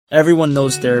Everyone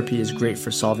knows therapy is great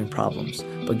for solving problems,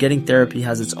 but getting therapy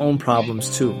has its own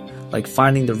problems too, like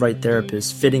finding the right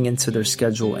therapist, fitting into their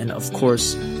schedule, and of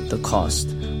course, the cost.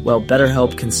 Well,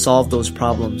 BetterHelp can solve those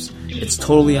problems. It's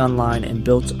totally online and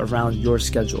built around your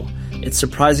schedule. It's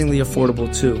surprisingly affordable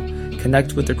too.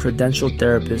 Connect with a credentialed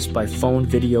therapist by phone,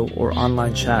 video, or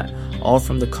online chat, all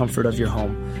from the comfort of your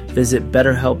home. Visit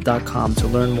BetterHelp.com to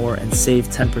learn more and save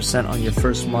 10% on your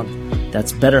first month.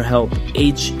 That's BetterHelp,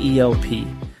 H-E-L-P.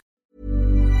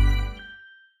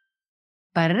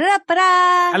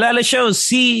 Para-ra-para! Alala show,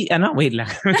 wait lang.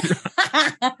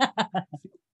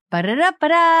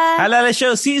 Para-ra-para! Alala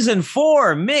show season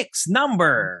 4, mix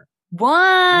number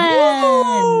 1!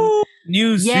 Woo!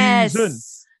 New Yes. season.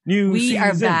 New We season.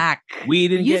 are back. We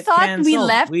didn't You get thought canceled. we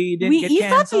left? We didn't get You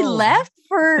thought we canceled. left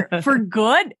for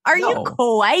good? Are you No.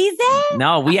 crazy?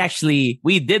 No,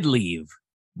 we did leave.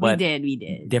 But We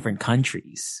did. different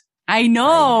countries. I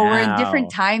know. Right We're in now.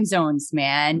 different time zones,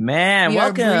 man. Man, We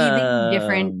are welcome. breathing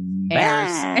different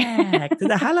airs. Back to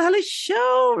the Hala Hala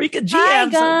show. Rika G. Hi,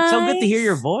 So good to hear guys.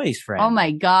 your voice, friend. Oh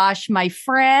my gosh, my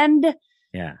friend.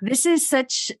 Yeah. This is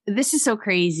so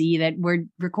crazy that we're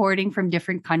recording from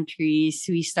different countries.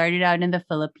 We started out in the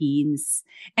Philippines.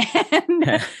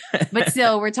 But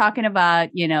still, we're talking about,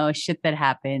 shit that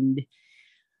happened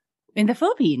in the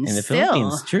Philippines. In the still.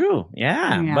 Philippines, true.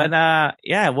 Yeah. Yeah. But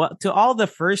well, to all the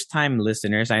first time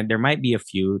listeners, there might be a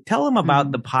few. Tell them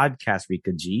about the podcast,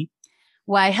 Rika G.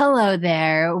 Why, hello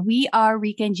there. We are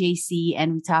Rika and JC,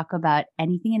 and we talk about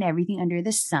anything and everything under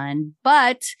the sun.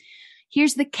 But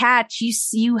here's the catch.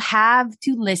 You have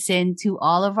to listen to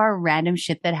all of our random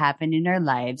shit that happened in our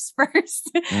lives first,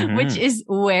 which is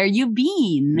Where You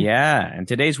Been. Yeah. And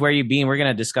today's Where You Been, we're going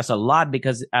to discuss a lot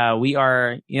because we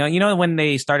are, you know, when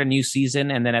they start a new season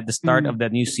and then at the start of the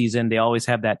new season, they always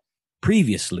have that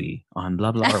previously on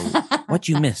blah, blah, or what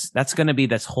you missed. That's going to be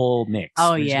this whole mix.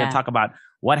 Oh, We're just yeah. going to talk about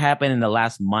what happened in the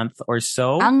last month or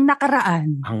so. Ang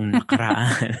nakaraan. Ang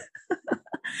nakaraan.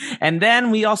 And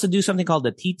then we also do something called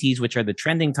the TTs, which are the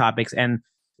trending topics. And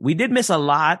we did miss a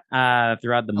lot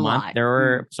throughout the month. Lot. There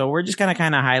were so we're just gonna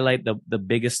kind of highlight the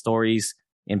biggest stories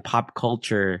in pop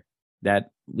culture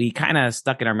that we kind of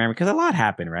stuck in our memory because a lot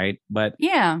happened, right? But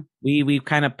Yeah. we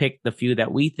kind of picked the few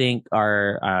that we think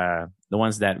are the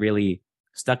ones that really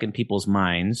stuck in people's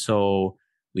minds. So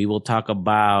we will talk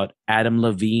about Adam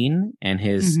Levine and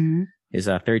his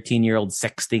 13-year-old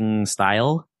sexting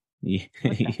style. The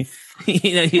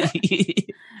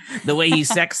way he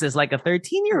sexes like a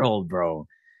 13-year-old, bro.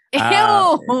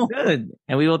 Ew. Good.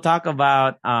 And we will talk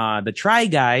about the Try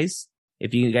Guys.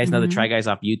 If you guys know the Try Guys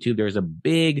off YouTube, there's a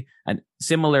big,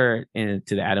 similar to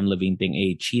the Adam Levine thing,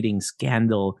 a cheating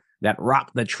scandal that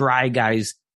rocked the Try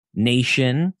Guys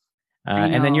nation.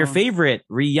 And then your favorite,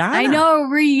 Rihanna. I know,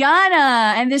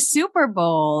 Rihanna and the Super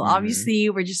Bowl. Obviously,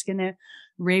 we're just going to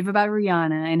rave about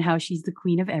Rihanna and how she's the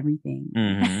queen of everything.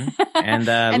 And And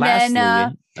lastly,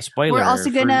 then, a spoiler. we're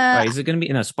also gonna- is it going to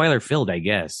be spoiler filled, I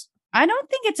guess? I don't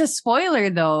think it's a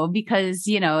spoiler though, because,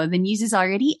 the news is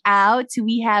already out.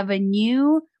 We have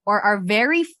our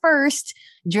very first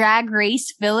Drag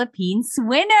Race Philippines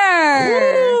winner.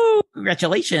 Woo!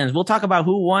 Congratulations. We'll talk about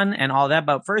who won and all that.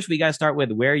 But first, we got to start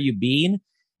with Where You Been.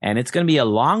 And it's going to be a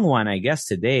long one, I guess,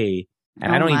 today.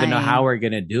 And I don't even know how we're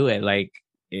going to do it. Like,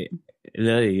 how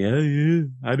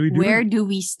do we do Where it? do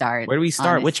we start? Where do we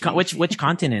start? honestly? Which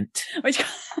continent?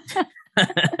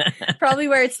 Probably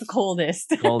where it's the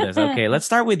coldest. Coldest. Okay, let's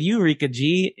start with you, Rika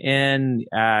G. In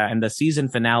the season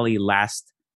finale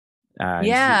last.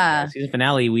 Season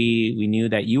finale, we knew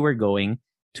that you were going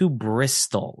to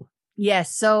Bristol.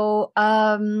 Yes. So,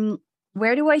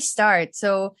 where do I start?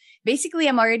 So basically,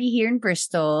 I'm already here in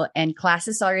Bristol and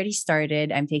classes already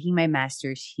started. I'm taking my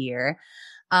master's here.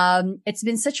 It's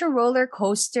been such a roller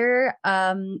coaster.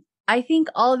 I think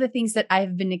all of the things that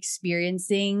I've been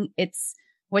experiencing, it's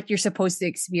what you're supposed to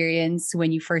experience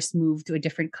when you first move to a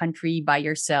different country by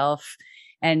yourself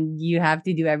and you have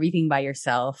to do everything by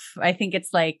yourself. I think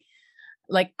it's like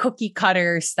cookie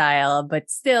cutter style, but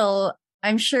still,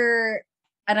 I'm sure,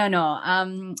 I don't know.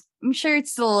 I'm sure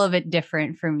it's still a little bit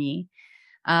different for me.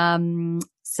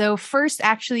 So first,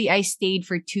 actually, I stayed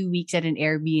for 2 weeks at an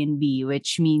Airbnb,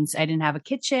 which means I didn't have a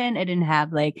kitchen. I didn't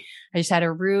have I just had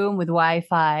a room with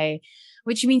Wi-Fi,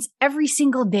 which means every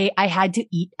single day I had to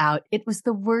eat out. It was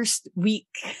the worst week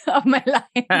of my life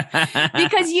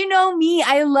because you know me,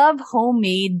 I love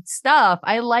homemade stuff.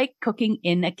 I like cooking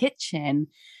in a kitchen.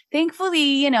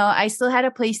 Thankfully, I still had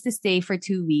a place to stay for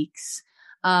 2 weeks.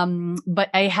 But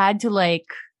I had to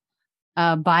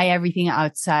buy everything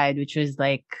outside, which was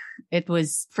it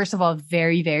was, first of all,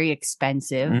 very, very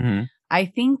expensive. I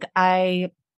think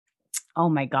oh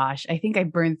my gosh, I think I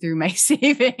burned through my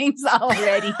savings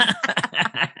already.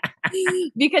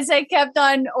 Because I kept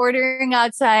on ordering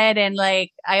outside and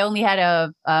like I only had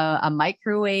a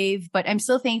microwave, but I'm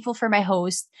still thankful for my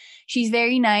host. She's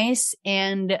very nice,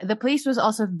 and the place was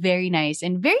also very nice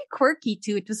and very quirky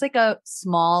too. It was like a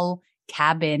small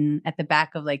cabin at the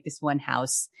back of like this one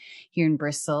house here in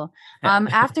Bristol.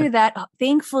 After that,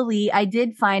 thankfully, I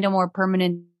did find a more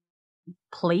permanent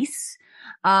place.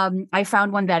 I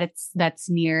found one that's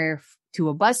near to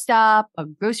a bus stop, a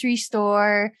grocery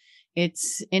store.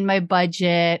 It's in my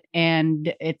budget,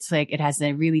 and it's like it has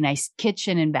a really nice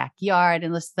kitchen and backyard,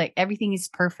 and it's like everything is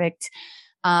perfect.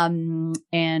 And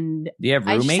do you have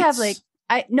roommates? I just have like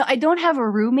I don't have a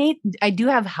roommate. I do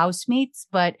have housemates,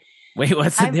 but wait,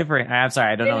 what's the difference? I'm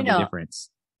sorry, I don't know the difference.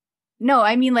 No,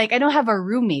 I mean like I don't have a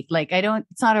roommate. Like I don't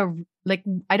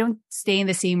stay in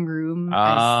the same room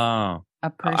as a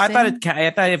person.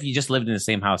 I thought if you just lived in the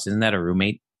same house, isn't that a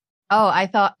roommate? Oh, I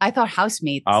thought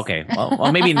housemates. Oh, okay.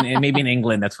 Well, maybe in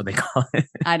England that's what they call it.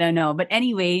 I don't know, but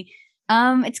anyway,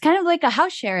 it's kind of like a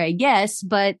house share, I guess.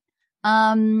 But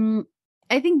I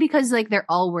think because like they're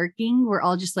all working, we're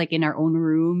all just like in our own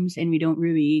rooms, and we don't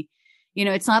really,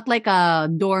 it's not like a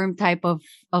dorm type of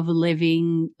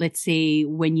living. Let's say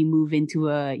when you move into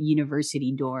a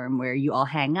university dorm where you all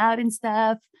hang out and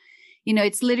stuff.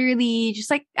 It's literally just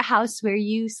like a house where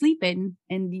you sleep in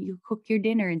and you cook your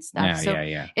dinner and stuff.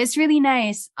 Yeah. It's really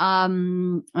nice.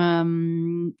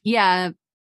 Yeah,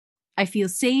 I feel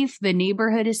safe. The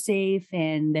neighborhood is safe.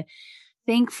 And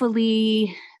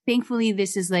thankfully,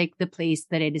 this is like the place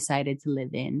that I decided to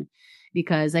live in,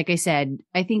 because like I said,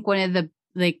 I think one of the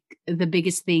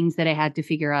biggest things that I had to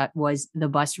figure out was the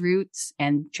bus routes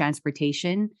and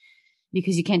transportation.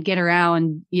 Because you can't get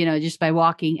around, just by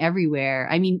walking everywhere.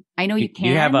 I mean, I know you can.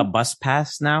 You have a bus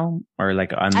pass now? Or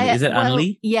like, is it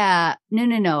Unli? Yeah.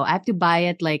 No. I have to buy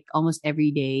it like almost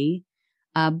every day.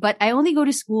 But I only go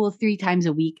to school 3 times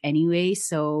a week anyway.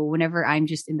 So whenever I'm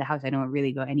just in the house, I don't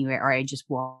really go anywhere, or I just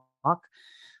walk.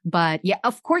 But yeah,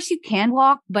 of course you can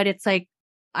walk, but it's like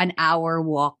an hour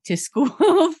walk to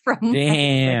school from.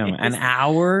 Damn, an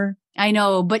hour? I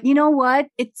know, but you know what?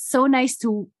 It's so nice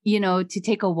to, to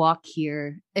take a walk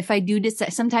here. If I do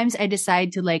decide, sometimes I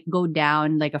decide to like go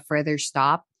down like a further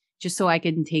stop just so I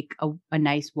can take a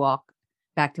nice walk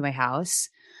back to my house.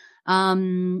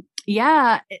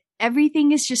 Yeah,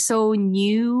 everything is just so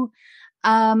new.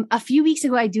 A few weeks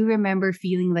ago, I do remember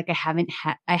feeling like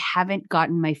I haven't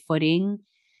gotten my footing,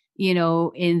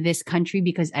 in this country,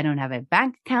 because I don't have a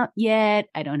bank account yet.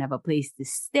 I don't have a place to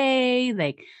stay.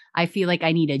 Like, I feel like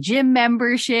I need a gym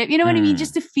membership. You know what I mean?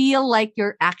 Just to feel like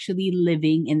you're actually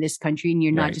living in this country and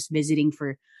you're not just visiting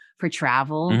for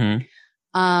travel.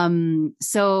 Mm-hmm.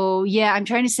 So yeah, I'm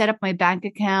trying to set up my bank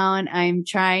account. I'm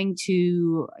trying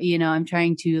to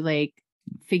like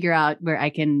figure out where I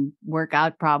can work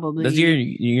out probably. Does your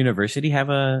university have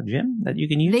a gym that you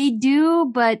can use? They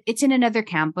do, but it's in another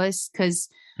campus, because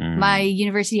my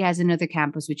university has another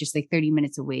campus, which is like 30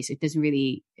 minutes away. So it doesn't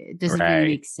really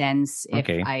make sense if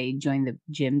I join the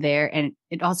gym there. And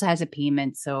it also has a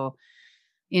payment. So,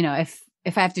 if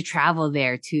I have to travel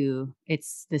there too,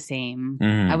 it's the same.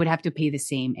 I would have to pay the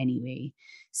same anyway.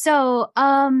 So,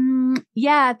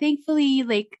 yeah, thankfully,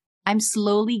 like I'm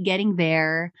slowly getting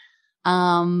there.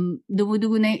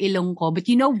 Dumudugo na yung ilong ko. But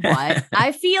you know what?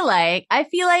 I feel like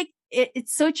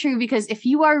it's so true, because if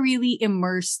you are really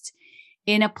immersed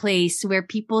in a place where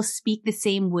people speak the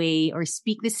same way or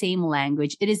speak the same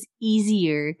language, it is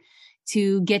easier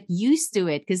to get used to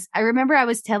it. Because I remember I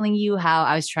was telling you how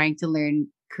I was trying to learn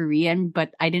Korean,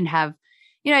 but I didn't have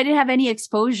any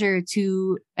exposure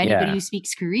to anybody who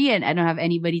speaks Korean. I don't have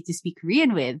anybody to speak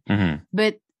Korean with. Mm-hmm.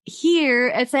 But here,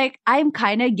 it's like I'm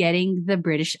kind of getting the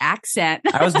British accent.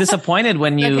 I was disappointed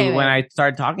when I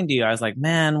started talking to you. I was like,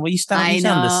 man, well, you sound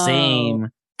the same.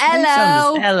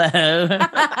 Hello.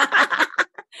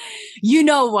 You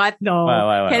know what though?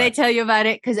 Can I tell you about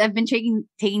it? Because I've been taking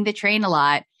the train a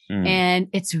lot, and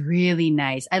it's really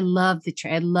nice. I love the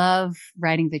train. I love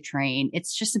riding the train.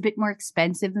 It's just a bit more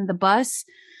expensive than the bus,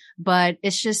 but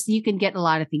it's just you can get a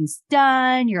lot of things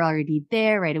done. You're already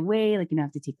there right away. Like you don't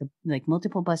have to take the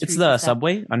multiple bus. It's the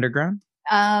subway underground,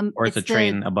 or it's a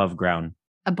train above ground.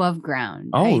 Above ground.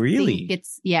 Oh, really?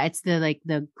 It's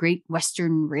the Great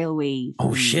Western Railway.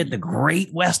 Oh shit, the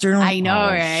Great Western. I know,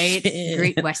 right? Shit.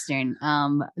 Great Western.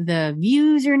 The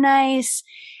views are nice,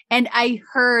 and I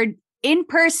heard in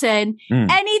person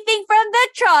anything from the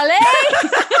trolley.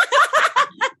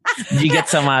 Did you get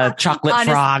some chocolate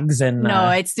frogs and? No,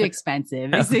 it's too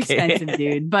expensive. It's too expensive,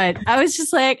 dude. But I was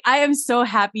just like, I am so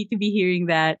happy to be hearing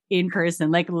that in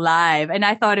person, like live. And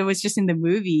I thought it was just in the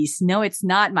movies. No, it's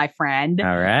not, my friend.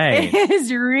 All right. It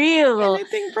is real.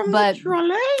 Anything from the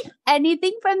trolley?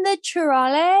 Anything from the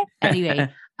trolley? Anyway.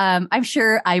 I'm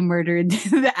sure I murdered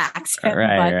the accent.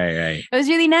 Right. It was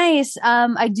really nice.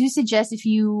 I do suggest if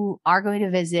you are going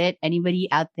to visit, anybody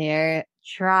out there,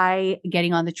 try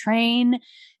getting on the train.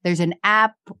 There's an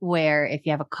app where if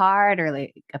you have a card or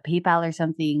like a PayPal or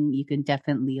something, you can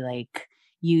definitely like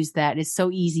use that. It's so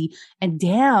easy. And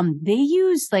damn, they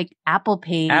use like Apple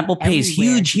Pay. Apple Pay is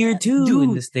huge here too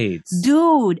in the States.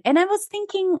 Dude. And I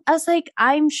was like,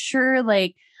 I'm sure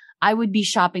like I would be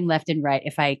shopping left and right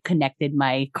if I connected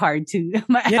my card to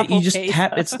my Apple Pay.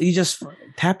 You just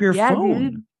tap your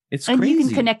phone. Dude. It's and crazy. You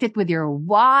can connect it with your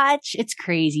watch. It's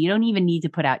crazy. You don't even need to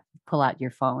pull out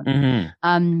your phone.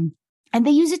 Mm-hmm. And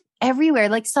they use it everywhere.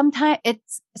 Like sometimes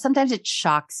it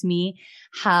shocks me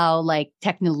how like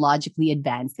technologically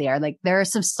advanced they are. Like there are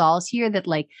some stalls here that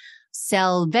like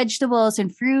sell vegetables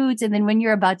and fruits, and then when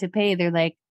you're about to pay, they're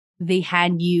like, they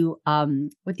hand you,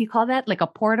 what do you call that? Like a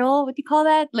portal? What do you call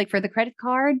that? Like for the credit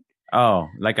card? Oh,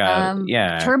 like a,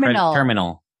 terminal.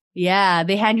 Terminal. Yeah.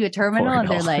 They hand you a terminal and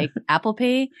they're like, Apple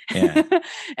Pay. Yeah.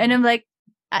 And I'm like,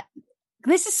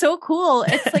 this is so cool.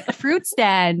 It's like a fruit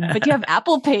stand, but you have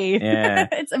Apple Pay. Yeah.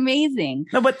 It's amazing.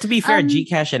 No, but to be fair,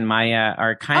 Gcash and Maya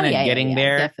are kind of getting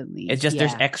there. Definitely. It's just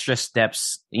there's extra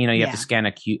steps. You know, you have to scan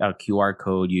a QR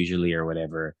code usually or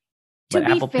whatever. But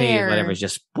Apple Pay, whatever, is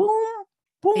just boom.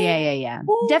 Boom, yeah.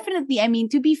 boom. Definitely. I mean,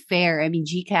 to be fair, I mean,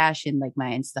 Gcash and like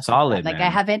Maya and stuff. Solid. Like I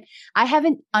haven't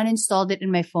uninstalled it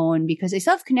in my phone because I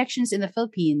still have connections in the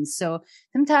Philippines. So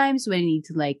sometimes when I need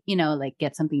to like, you know, like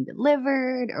get something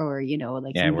delivered or, you know,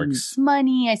 like something needs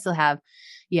money, I still have,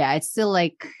 it's still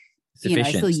like, I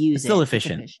still use it's still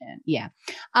efficient. Yeah.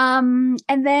 And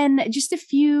then just a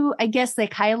few, I guess,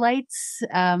 like highlights,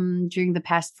 during the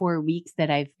past 4 weeks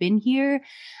that I've been here.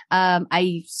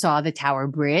 I saw the Tower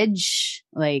Bridge,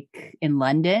 like in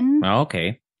London. Oh,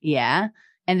 okay. Yeah.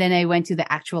 And then I went to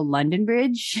the actual London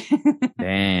Bridge.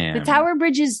 Damn. The Tower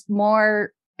Bridge is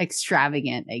more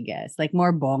extravagant, I guess, like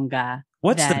more bonga.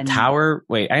 What's the tower?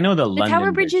 Wait, I know the London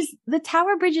Tower Bridge. The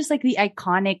Tower Bridge is like the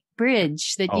iconic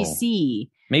bridge that you see.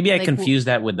 Maybe I confused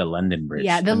that with the London Bridge.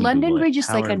 Yeah, the London Bridge is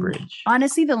like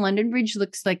honestly, the London Bridge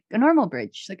looks like a normal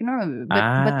bridge,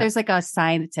 but there's like a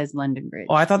sign that says London Bridge.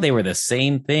 Oh, I thought they were the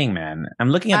same thing, man. I'm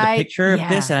looking at the picture of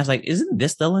this and I was like, isn't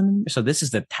this the London? So this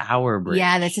is the Tower Bridge.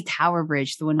 Yeah, that's a Tower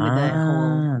Bridge, the one with the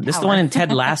whole This is the one in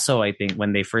Ted Lasso, I think,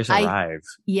 when they first arrived.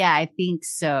 Yeah, I think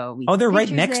so. They're right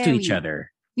next to each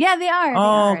other. Yeah, they are.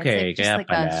 Oh, okay. It's like, just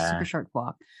like a super short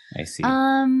walk. I see.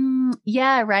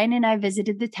 Yeah, Ryan and I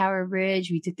visited the Tower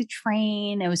Bridge. We took the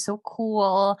train. It was so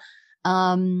cool.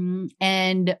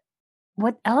 And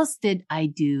what else did I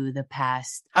do the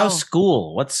past? How's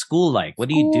school? What's school like? What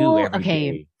do you do every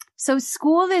day? So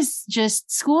school is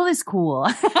cool.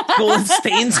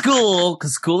 Stay in school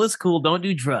because school is cool. Don't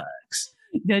do drugs.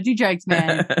 Don't do drugs,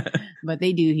 man. But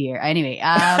they do here. Anyway,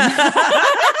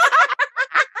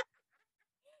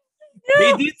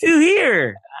 they do too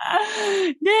here.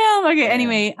 Damn. Okay.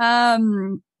 Anyway,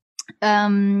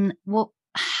 well,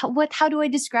 how do I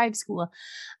describe school?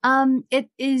 It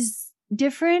is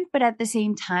different, but at the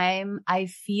same time, I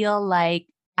feel like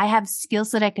I have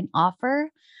skills that I can offer,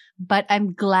 but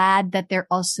I'm glad that they're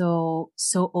also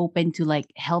so open to like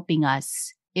helping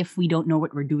us if we don't know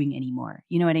what we're doing anymore.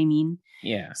 You know what I mean?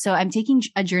 Yeah. So I'm taking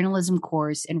a journalism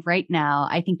course, and right now,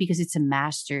 I think because it's a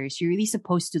master's, you're really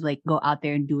supposed to like go out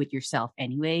there and do it yourself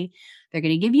anyway. They're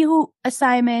going to give you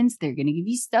assignments. They're going to give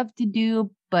you stuff to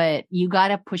do, but you got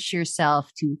to push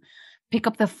yourself to pick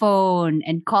up the phone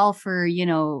and call for,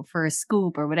 for a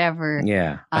scoop or whatever.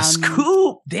 Yeah. A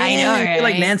scoop. Damn. I know, right? You're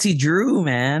like Nancy Drew,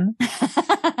 man.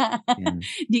 Can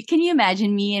you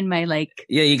imagine me in my like...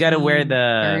 Yeah, you got to wear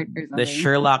the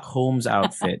Sherlock Holmes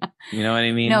outfit. You know what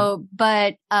I mean? No,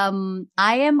 but I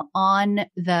am on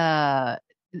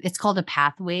it's called a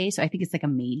pathway. So I think it's like a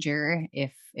major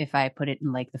if I put it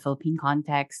in like the Philippine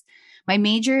context. My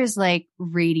major is like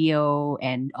radio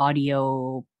and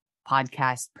audio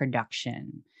podcast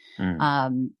production.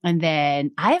 And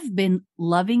then I've been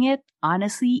loving it,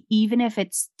 honestly, even if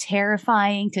it's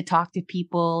terrifying to talk to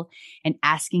people and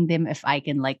asking them if I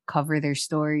can like cover their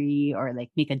story or like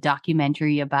make a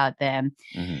documentary about them.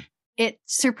 Mm-hmm. It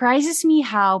surprises me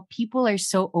how people are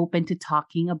so open to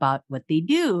talking about what they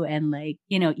do. And like,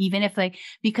 even if like,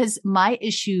 because my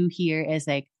issue here is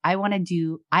like, I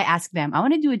ask them, I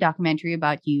want to do a documentary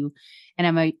about you. And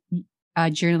I'm a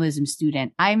journalism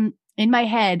student. In my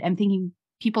head, I'm thinking,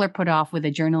 people are put off with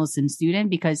a journalism student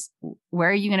because where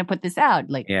are you going to put this out?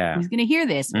 Like, who's going to hear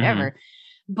this? Whatever.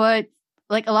 But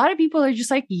like a lot of people are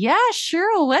just like, yeah,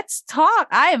 sure, let's talk.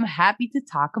 I am happy to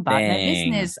talk about my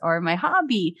business or my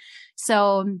hobby.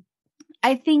 So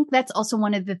I think that's also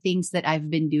one of the things that I've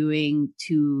been doing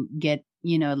to get,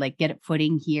 get a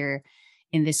footing here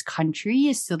in this country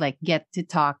is to like get to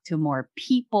talk to more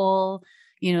people,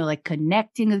 like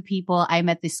connecting with people. I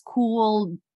met this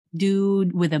cool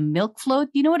dude with a milk float.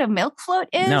 Do you know what a milk float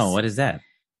is? No, what is that?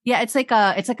 Yeah, it's like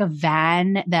a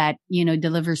van that,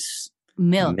 delivers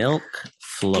milk. Milk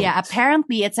float. Yeah,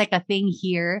 apparently it's like a thing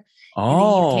here in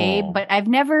the UK, but I've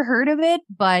never heard of it.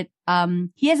 But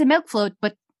he has a milk float,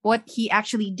 but what he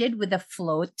actually did with the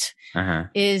float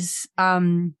is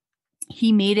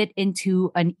he made it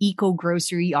into an eco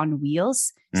grocery on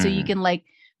wheels. So you can like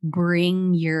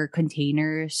bring your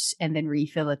containers and then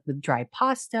refill it with dry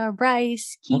pasta,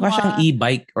 rice, quinoa. Mukha siyang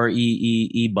e-bike or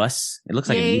e-bus. It looks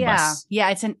like an e-bus. Yeah,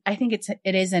 I think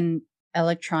it is an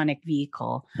electronic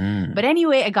vehicle. But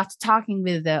anyway, I got to talking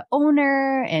with the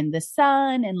owner and the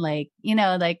son and like,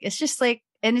 it's just like,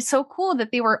 and it's so cool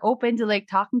that they were open to like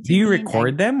talking to me. Do you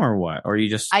record them or what? Or you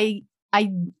just...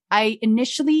 I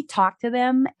initially talked to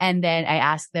them and then I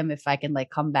asked them if I can like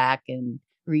come back and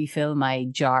refill my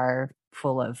jar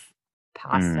full of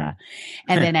pasta.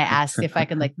 And then I asked if I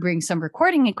could like bring some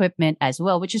recording equipment as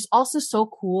well, which is also so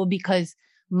cool because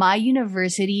my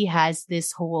university has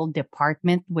this whole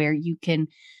department where you can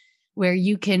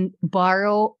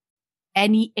borrow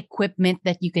any equipment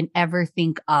that you can ever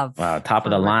think of. Wow, top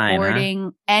of the line.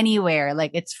 Recording anywhere.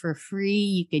 Like it's for free.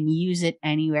 You can use it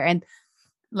anywhere. And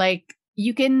like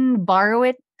you can borrow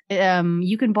it.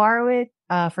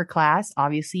 For class,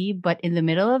 obviously, but in the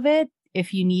middle of it,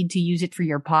 if you need to use it for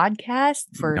your podcast,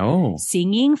 for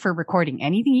singing, for recording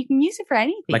anything, you can use it for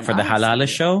anything. Like for the Halala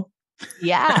show?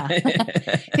 Yeah.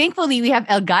 Thankfully, we have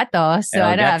El Gato, so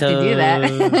I don't have to do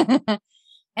that.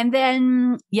 And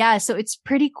then, so it's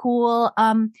pretty cool.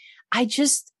 I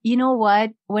just, you know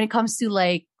what? When it comes to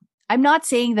like, I'm not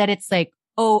saying that it's like,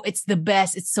 oh, it's the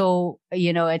best. It's so,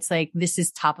 it's like, this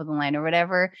is top of the line or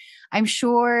whatever. I'm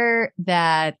sure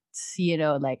that,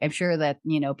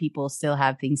 people still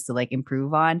have things to like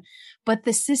improve on. But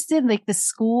the system, like the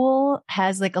school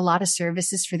has like a lot of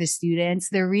services for the students.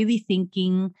 They're really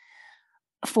thinking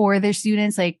for their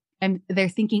students, they're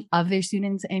thinking of their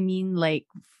students. I mean, like,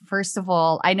 first of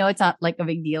all, I know it's not like a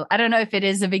big deal. I don't know if it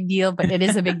is a big deal, but it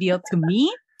is a big deal to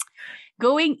me.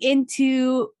 Going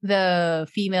into the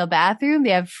female bathroom,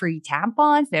 they have free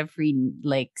tampons, they have free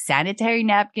like sanitary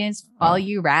napkins all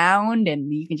year round,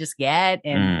 and you can just get.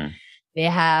 And they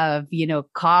have,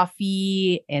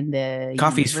 coffee and the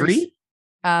coffee's free.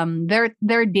 There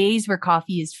are days where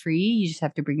coffee is free. You just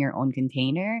have to bring your own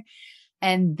container.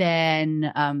 And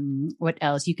then what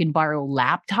else? You can borrow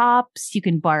laptops. You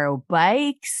can borrow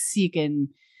bikes. You can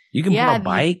borrow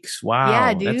bikes. Wow,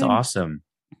 yeah, dude. That's awesome.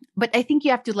 But I think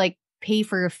you have to like pay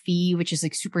for a fee, which is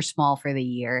like super small for the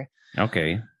year.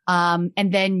 Okay.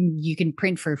 And then you can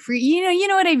print for free. You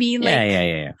know what I mean? Like,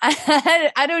 yeah.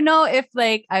 I don't know if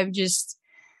like I'm just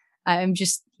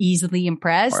easily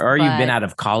impressed. Or you've been out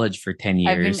of college for 10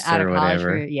 years I've been out or of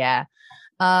whatever.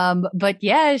 But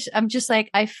yeah, I'm just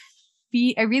like, I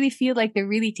really feel like they're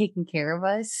really taking care of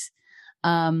us.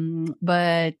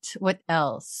 But what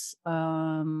else?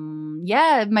 My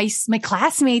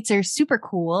classmates are super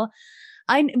cool.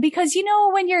 Because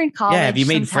when you're in college. Yeah, have you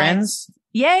made friends?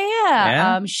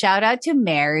 Yeah. Shout out to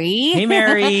Mary. Hey,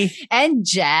 Mary. and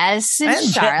Jess and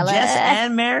Charlotte. Jess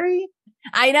and Mary?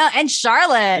 I know. And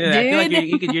Charlotte, dude. I feel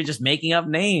like you're just making up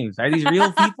names. Are these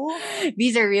real people?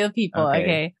 These are real people.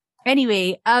 Okay.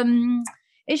 Anyway,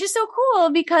 it's just so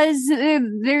cool because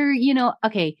they're,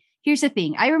 okay. Here's the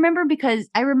thing. I remember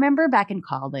back in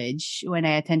college when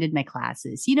I attended my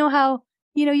classes, you know how,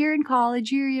 you're in college,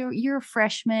 you're a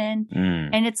freshman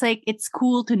and it's like, it's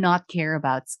cool to not care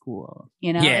about school.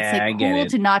 It's like cool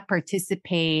to not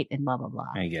participate and blah, blah, blah.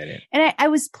 I get it. And I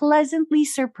was pleasantly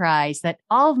surprised that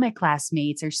all of my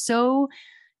classmates are so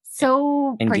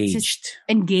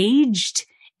engaged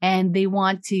and they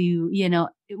want to,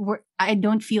 I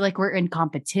don't feel like we're in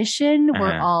competition.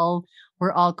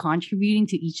 We're all contributing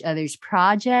to each other's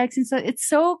projects. And so it's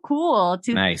so cool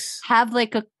to have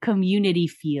like a community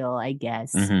feel, I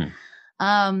guess.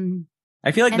 Mm-hmm.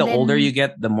 I feel like the older you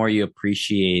get, the more you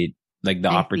appreciate like the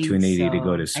opportunity to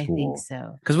go to school. I think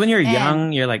so. Because when you're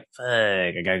young, you're like, fuck,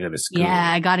 I gotta go to school.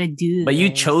 Yeah, I gotta do But you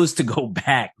chose to go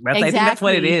back. I think that's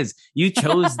what it is. You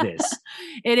chose this.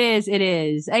 It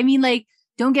is. I mean, like,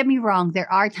 don't get me wrong.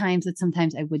 There are times that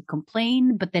sometimes I would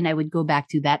complain, but then I would go back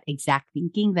to that exact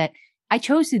thinking that I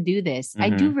chose to do this. I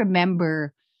do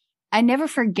remember, I never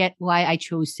forget why I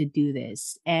chose to do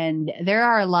this. And there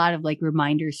are a lot of like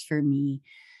reminders for me,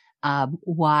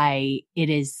 why it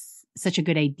is such a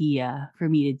good idea for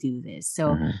me to do this.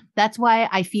 So that's why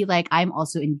I feel like I'm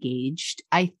also engaged.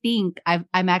 I think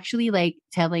I'm actually like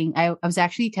I was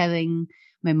actually telling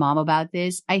my mom about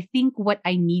this. I think what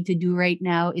I need to do right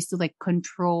now is to like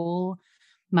control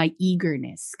my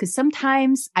eagerness. Cause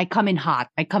sometimes I come in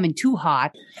too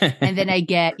hot and then I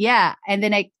get, and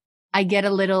then I get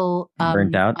a little,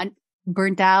 burnt out,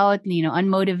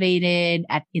 unmotivated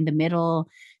in the middle.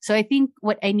 So I think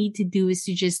what I need to do is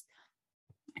to just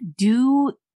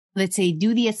do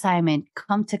the assignment,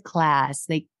 come to class,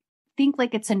 like think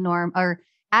like it's a norm or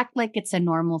act like it's a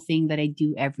normal thing that I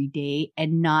do every day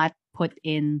and not put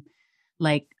in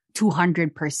like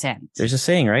 200%. There's a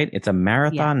saying, right? It's a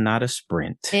marathon, not a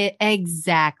sprint.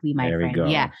 Exactly, my friend. Go.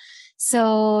 Yeah.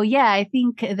 So yeah, I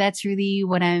think that's really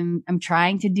what I'm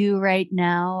trying to do right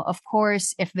now. Of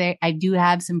course, I do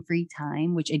have some free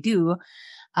time, which I do.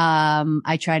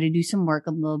 I try to do some work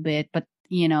a little bit, but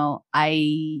you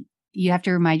have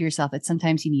to remind yourself that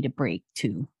sometimes you need a break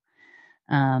too.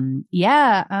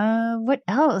 What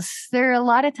else? There are a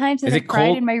lot of times that I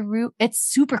cried in my room. It's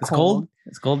super cold.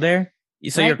 It's cold there.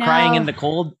 So you're crying in the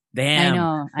cold?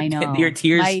 Damn. I know. Your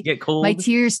tears get cold? My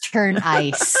tears turn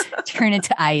turn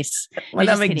into ice.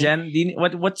 Jen,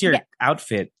 what's your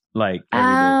outfit like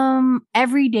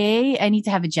every day I need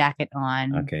to have a jacket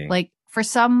on. Okay. Like for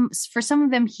some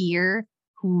of them here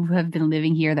who have been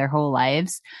living here their whole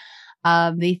lives,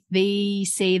 they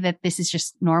say that this is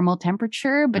just normal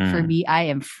temperature, but for me, I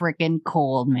am freaking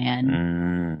cold,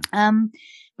 man.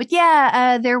 But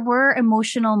yeah, there were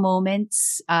emotional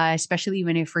moments, especially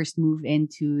when I first moved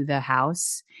into the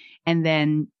house. And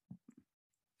then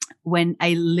when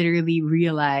I literally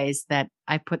realized that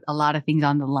I put a lot of things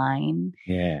on the line.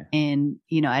 Yeah. And,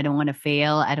 I don't want to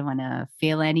fail. I don't want to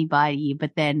fail anybody.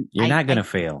 But then you're not going to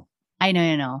fail. I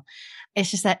know. It's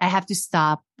just that I have to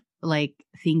stop like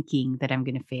thinking that I'm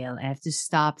going to fail. I have to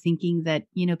stop thinking that,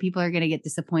 people are going to get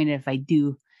disappointed if I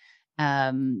do.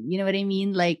 You know what I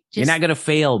mean? Like, you're not going to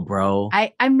fail, bro.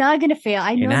 I'm not going to fail.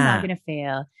 I know I'm not going to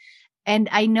fail. And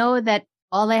I know that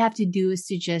all I have to do is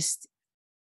to just,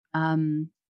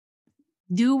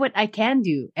 do what I can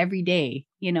do every day,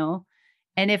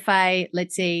 And if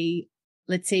let's say,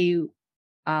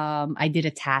 I did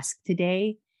a task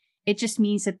today, it just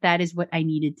means that is what I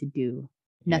needed to do.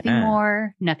 Nothing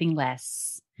more, nothing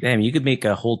less. Damn, you could make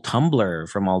a whole Tumblr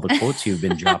from all the quotes you've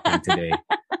been dropping today.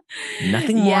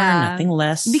 Nothing more, nothing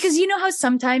less. Because you know how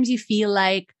sometimes you feel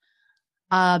like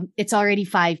it's already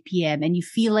 5 p.m. and you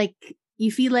feel like,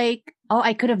 oh,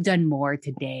 I could have done more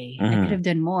today. I could have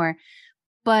done more.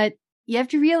 But you have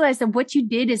to realize that what you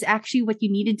did is actually what you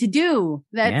needed to do.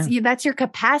 That's your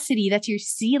capacity. That's your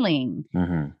ceiling.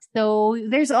 So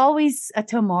there's always a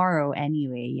tomorrow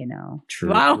anyway, True.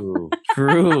 Wow.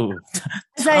 True.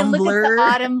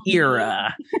 Tumblr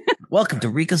era. Welcome to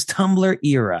Rika's Tumblr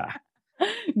era.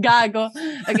 Gago.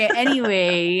 Okay.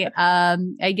 Anyway,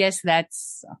 I guess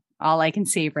that's all I can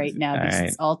say right now because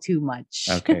it's all too much.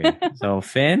 Okay. So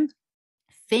Finn.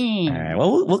 All right.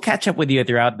 Well, we'll catch up with you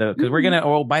throughout because we're gonna.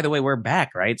 Oh, by the way, we're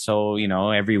back, right? So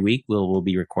every week we'll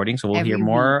be recording, so we'll hear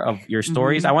more of your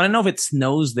stories. I want to know if it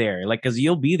snows there, like because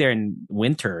you'll be there in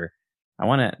winter.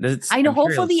 I know.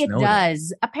 Hopefully, it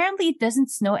does. Apparently, it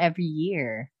doesn't snow every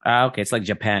year. Okay, it's like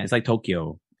Japan. It's like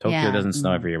Tokyo. Tokyo doesn't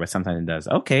snow every year, but sometimes it does.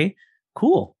 Okay,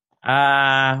 cool.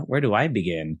 Where do I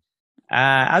begin?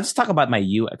 I'll just talk about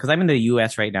because I'm in the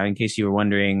US right now, in case you were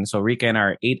wondering. So Rika and I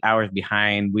are 8 hours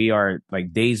behind. We are like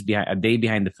a day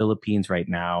behind the Philippines right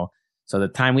now. So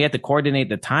we have to coordinate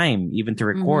the time even to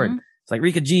record. It's like,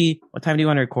 Rika G, what time do you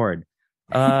want to record?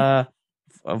 5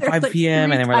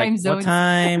 p.m. And then we're like, zones.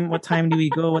 What time do we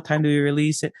go? What time do we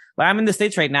release it? Well, I'm in the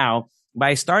States right now, but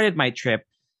I started my trip.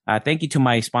 Thank you to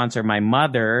my sponsor, my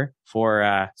mother,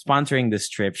 for sponsoring this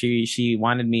trip. She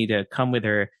wanted me to come with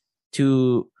her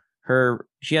to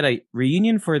she had a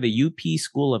reunion for the UP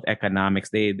School of Economics.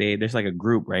 There's like a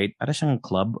group, right? Para siyang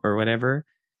club or whatever.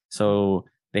 So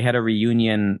they had a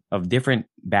reunion of different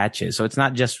batches. So it's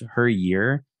not just her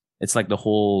year. It's like the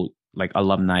whole like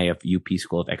alumni of UP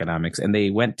School of Economics. And they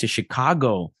went to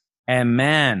Chicago. And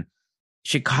man,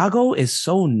 Chicago is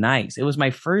so nice. It was my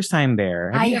first time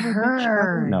there. Have you ever been to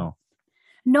Chicago?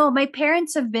 No, my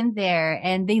parents have been there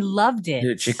and they loved it.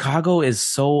 Dude, Chicago is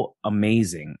so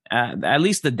amazing. At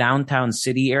least the downtown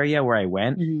city area where I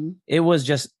went, it was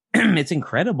just, it's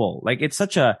incredible. Like it's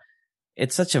such a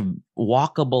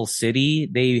walkable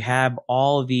city. They have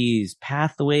all these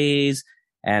pathways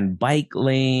and bike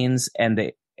lanes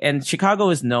and and Chicago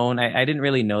is known. I didn't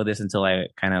really know this until I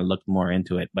kind of looked more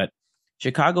into it, but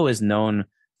Chicago is known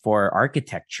for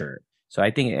architecture. So I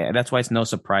think that's why it's no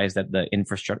surprise that the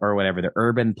infrastructure or whatever, the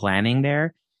urban planning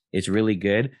there is really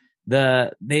good.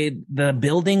 The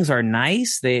buildings are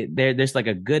nice. There's like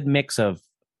a good mix of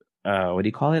what do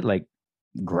you call it? Like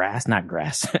not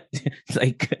grass,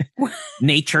 like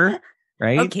nature,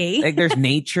 right? Okay. Like there's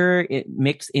nature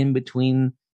mixed in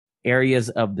between areas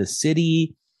of the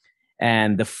city.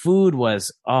 And the food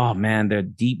was, oh man, their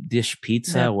deep dish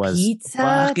pizza was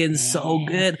fucking so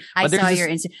good. I saw your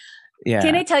Instagram. Yeah.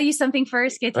 Can I tell you something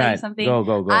first? Can I tell you something?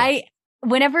 Go.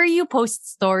 Whenever you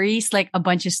post stories, like a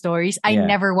bunch of stories, I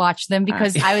never watch them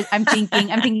because I'm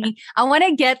thinking, I want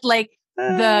to get like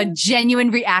the genuine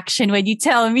reaction when you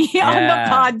tell me on the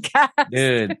podcast.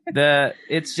 Dude,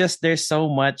 it's just, there's so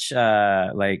much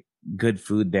like good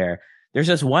food there. There's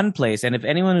just one place, and if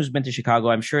anyone who's been to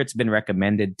Chicago, I'm sure it's been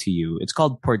recommended to you. It's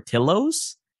called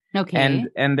Portillo's. Okay.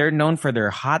 And they're known for their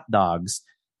hot dogs.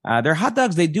 Their hot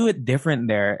dogs, they do it different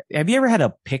there. Have you ever had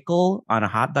a pickle on a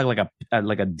hot dog,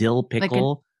 like a dill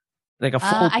pickle? Like a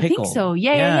full pickle? I think so.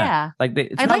 Yeah. Like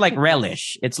it's not like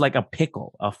relish. It's like a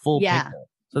pickle, a full pickle.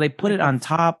 So they put it on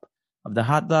top of the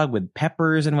hot dog with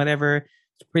peppers and whatever.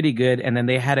 It's pretty good. And then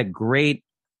they had a great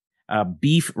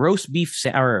roast beef,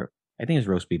 or I think it was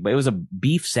roast beef, but it was a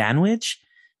beef sandwich.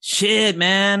 Shit,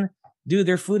 man. Dude,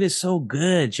 their food is so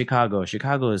good. Chicago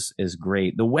is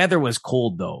great. The weather was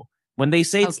cold though. When they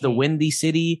say it's the windy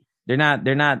city, they're not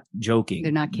joking.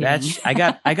 They're not kidding. I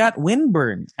got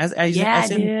windburn. As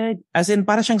in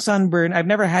para siyang sunburn. I've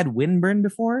never had windburn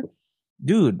before.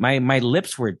 Dude, my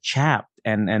lips were chapped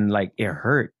and like it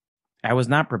hurt. I was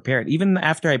not prepared. Even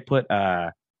after I put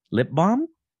lip balm,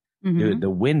 dude, the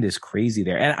wind is crazy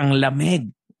there. And ang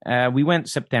lamig. We went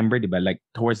September, diba? Like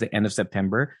towards the end of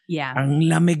September. Yeah. Ang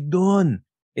lamig dun.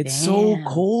 It's so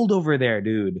cold over there,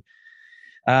 dude.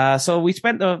 So we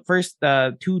spent the first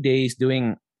 2 days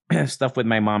doing stuff with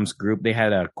my mom's group. They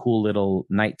had a cool little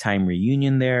nighttime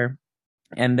reunion there.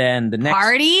 And then the next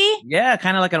party? Yeah,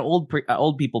 kind of like an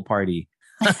old people party.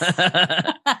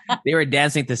 They were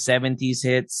dancing to 70s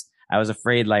hits. I was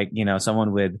afraid, like,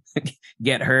 someone would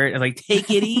get hurt. Like, take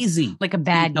it easy. Like a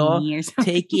bad knee or something.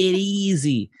 Take it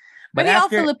easy. But they all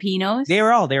Filipinos? They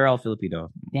were all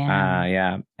Filipino. Damn.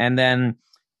 Yeah. And then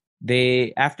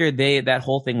after that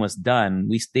whole thing was done,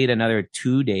 we stayed another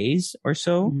 2 days or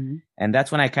so. Mm-hmm. And that's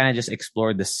when I kind of just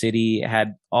explored the city. It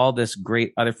had all this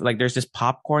great like there's this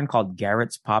popcorn called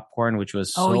Garrett's popcorn, which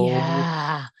was so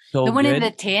the one good. In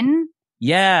the tin?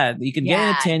 Yeah, you can get in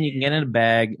a tin, you can get in a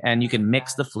bag, and you can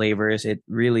mix the flavors. It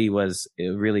really was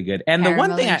really good. And the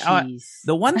one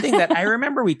thing that I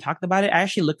remember we talked about it, I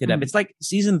actually looked it up. It's like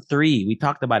season 3. We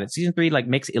talked about it. Season 3, like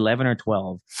mix 11 or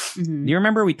 12. Mm-hmm. Do you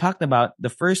remember we talked about the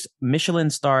first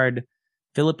Michelin-starred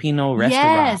Filipino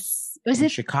restaurant in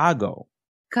Chicago?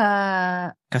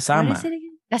 Kasama. What is it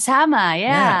again? Kasama,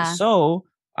 yeah. So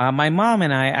my mom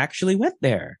and I actually went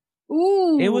there.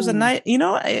 Ooh. It was a night,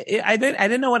 I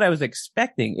didn't know what I was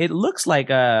expecting. It looks like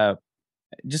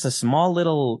just a small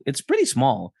little, it's pretty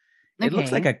small. Okay.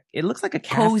 It looks like a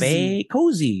cafe,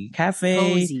 cozy cafe.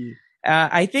 Cozy.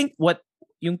 I think what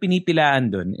yung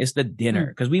pinipilaan dun is the dinner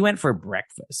because we went for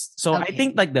breakfast. So I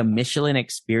think like the Michelin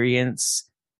experience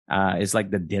is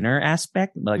like the dinner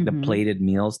aspect, like the plated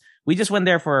meals. We just went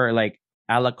there for like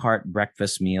a la carte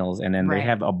breakfast meals, and then they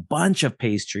have a bunch of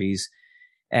pastries.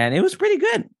 And it was pretty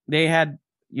good. They had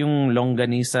yung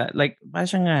longanisa, like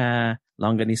parang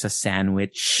longanisa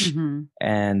sandwich. Mm-hmm.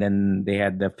 And then they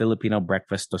had the Filipino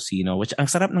breakfast tocino, which ang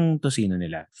sarap ng tocino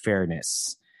nila,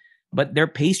 fairness. But their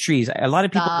pastries, a lot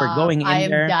of people were going in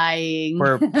there dying.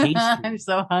 for pastries. I'm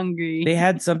so hungry. They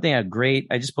had something I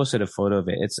just posted a photo of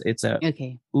it. It's a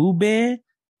ube.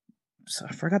 So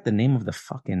I forgot the name of the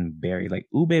fucking berry, like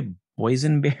ube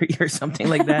boysenberry or something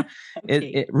like that.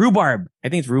 Rhubarb. I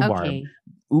think it's rhubarb. Okay.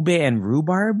 Ube and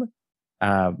rhubarb.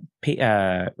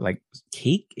 Like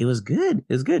cake. It was good.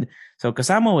 So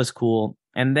Kasama was cool.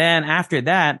 And then after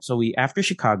that, after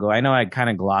Chicago, I know I kind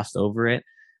of glossed over it,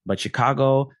 but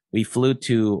Chicago, we flew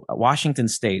to Washington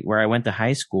State, where I went to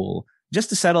high school, just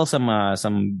to settle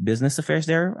some business affairs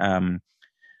there.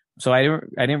 So I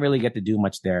didn't really get to do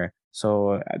much there.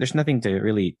 So there's nothing to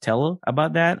really tell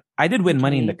about that. I did win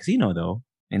money in the casino though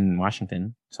in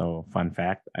Washington. So fun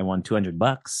fact, I won $200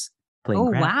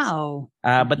 playing craps. Wow.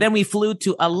 But then we flew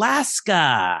to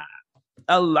Alaska.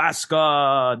 I was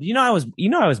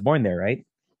born there, right?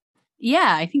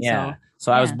 Yeah, I think so.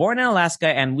 So I was born in Alaska,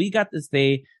 and we got to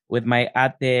stay with my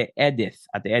Ate Edith.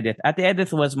 Ate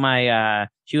Edith was my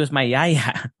she was my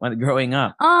yaya when growing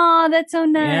up. Oh, that's so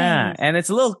nice. Yeah, and it's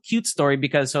a little cute story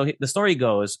because the story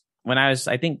goes when I was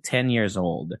I think 10 years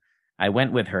old, I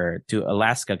went with her to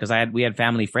Alaska because we had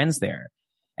family friends there,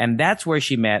 and that's where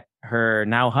she met her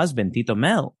now husband Tito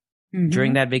Mel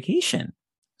during that vacation.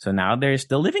 So now they're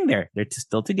still living there. They're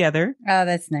still together. Oh,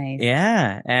 that's nice.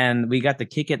 Yeah, and we got to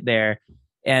kick it there.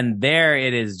 And there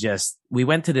it is just, we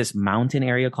went to this mountain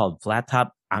area called Flat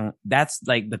Top. That's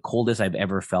like the coldest I've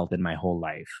ever felt in my whole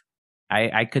life.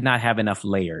 I could not have enough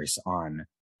layers on.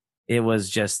 It was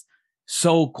just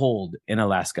so cold in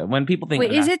Alaska. When people think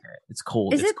Alaska, it's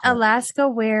cold. Is it cold. Alaska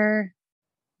where?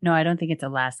 No, I don't think it's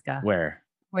Alaska. Where?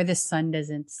 Where the sun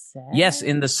doesn't set? Yes,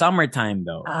 in the summertime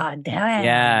though. Oh, damn.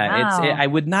 Yeah, wow. I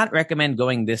would not recommend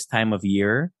going this time of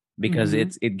year because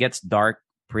it gets dark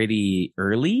pretty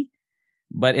early.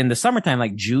 But in the summertime,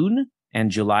 like June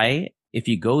and July, if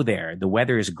you go there, the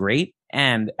weather is great.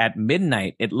 And at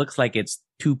midnight, it looks like it's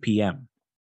 2 p.m.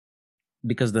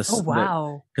 because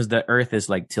because the earth is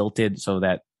like tilted so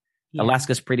that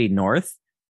Alaska's pretty north.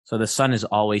 So the sun is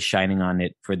always shining on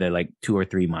it for the like 2 or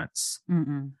 3 months.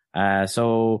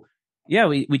 So yeah,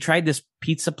 we tried this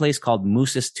pizza place called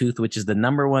Moose's Tooth, which is the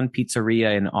 #1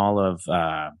 pizzeria in all of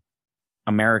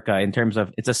America in terms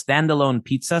of it's a standalone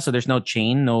pizza. So there's no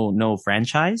chain, no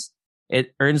franchise.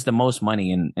 It earns the most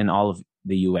money in all of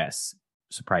the US,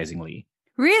 surprisingly.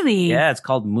 Really? Yeah, it's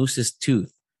called Moose's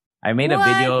Tooth. I made a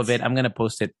video of it. I'm going to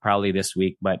post it probably this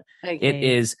week, but it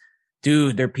is,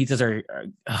 dude, their pizzas are,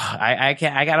 I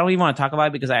don't even want to talk about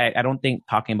it because I don't think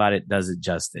talking about it does it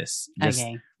justice. Just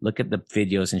look at the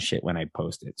videos and shit when I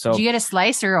post it. So did you get a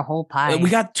slice or a whole pie? We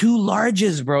got 2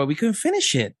 larges, bro. We couldn't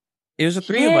finish it. It was the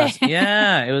 3 of us.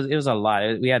 Yeah, it was a lot.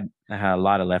 We had a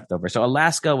lot of leftovers. So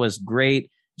Alaska was great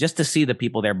just to see the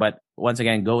people there. But once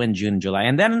again, go in June, July,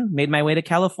 and then made my way to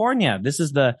California.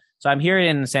 So I'm here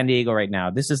in San Diego right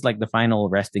now. This is like the final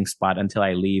resting spot until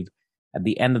I leave at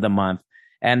the end of the month.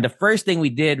 And the first thing we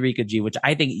did, Rika G, which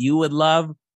I think you would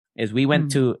love, is we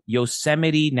went to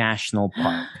Yosemite National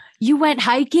Park. You went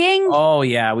hiking? Oh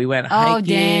yeah, we went hiking. Oh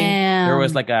damn! There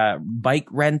was like a bike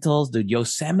rentals. Dude,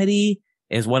 Yosemite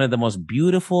is one of the most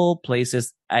beautiful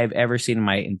places I've ever seen in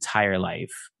my entire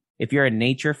life. If you're a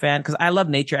nature fan, because I love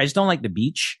nature, I just don't like the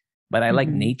beach, but I like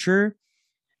nature.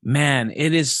 Man,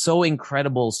 it is so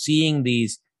incredible seeing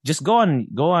these. Just go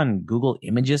on Google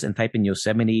Images and type in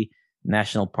Yosemite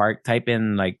National Park. Type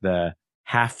in like the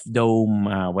half dome,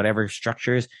 whatever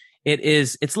structures.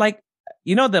 It's like,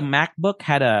 the MacBook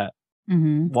had a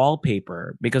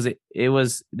wallpaper because there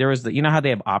was you know how they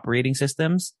have operating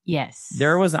systems? Yes.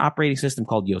 There was an operating system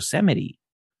called Yosemite,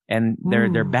 and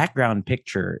their background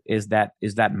picture is that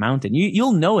mountain.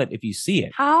 You'll know it if you see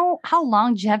it. How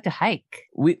long did you have to hike?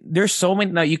 There's so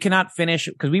many. No, you cannot finish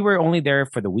because we were only there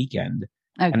for the weekend.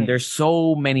 Okay. And there's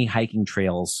so many hiking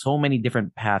trails, so many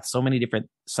different paths, so many different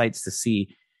sites to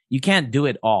see. You can't do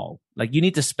it all. Like you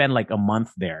need to spend like a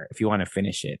month there if you want to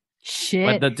finish it.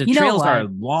 Shit. But the trails are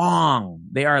long.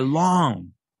 They are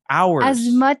long. Hours. As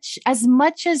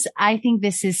much as I think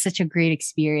this is such a great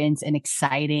experience and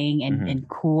exciting and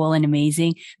cool and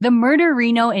amazing, the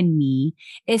murderino in me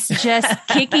is just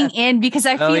kicking in because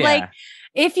I feel like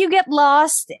if you get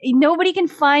lost, nobody can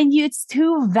find you. It's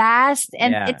too vast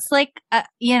and it's like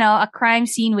a crime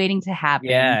scene waiting to happen.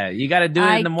 Yeah, you got to do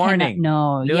it in the morning.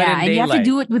 And you have to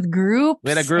do it with groups.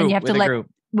 With a group. And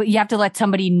you have to let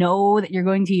somebody know that you're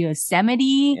going to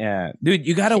Yosemite. Yeah. Dude,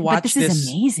 you got to watch this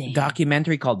amazing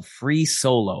documentary called Free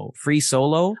Solo. Free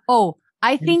Solo? Oh,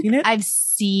 I think I've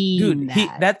seen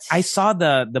that. I saw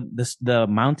the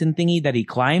mountain thingy that he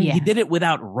climbed. Yeah. He did it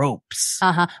without ropes.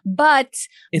 But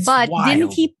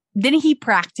wild. didn't he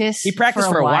practice? He practiced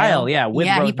for a while. Yeah.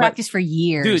 He practiced for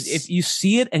years. Dude, if you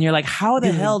see it and you're like, how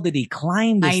the hell did he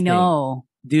climb this thing? I know.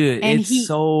 Dude, it's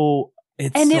so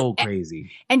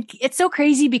crazy. And it's so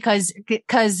crazy because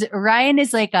Ryan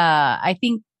is like, I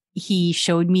think he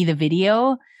showed me the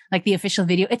video, like the official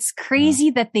video. It's crazy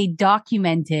that they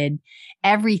documented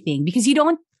everything because you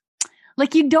don't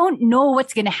know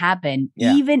what's going to happen.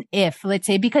 Yeah. Even if, let's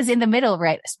say, because in the middle,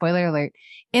 right? Spoiler alert.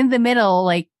 In the middle,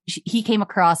 like he came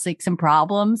across like some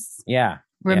problems. Yeah.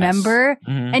 Remember?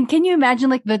 Yes. And can you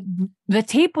imagine like the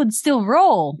tape would still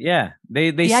roll? Yeah.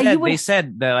 They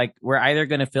said that like we're either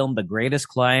going to film the greatest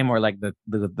climb or like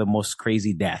the most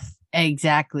crazy death.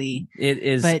 Exactly. It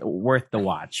is worth the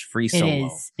watch. Free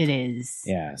Solo. It is.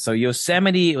 Yeah. So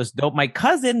Yosemite, it was dope. My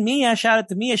cousin Mia, shout out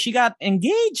to Mia. She got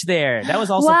engaged there. That was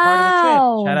also part of the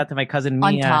trip. Shout out to my cousin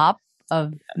Mia. On top.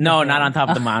 of No, not on top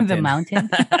of the mountain. the mountain.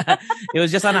 It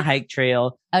was just on a hike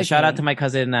trail. Okay. Shout out to my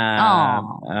cousin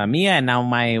Mia, and now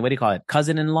my, what do you call it?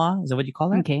 Cousin-in-law? Is that what you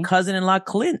call it? Okay. Cousin-in-law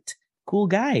Clint. Cool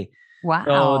guy. Wow.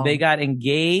 So they got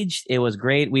engaged. It was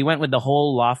great. We went with the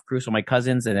whole loft crew, so my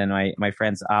cousins and then my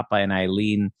friends Apa and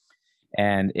Eileen.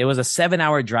 And it was a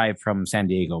 7-hour drive from San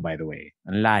Diego, by the way.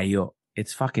 Ang layo.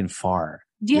 It's fucking far.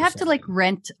 Do you have to like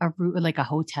rent like a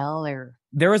hotel or?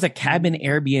 There was a cabin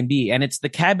Airbnb, and it's the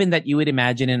cabin that you would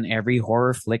imagine in every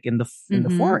horror flick in the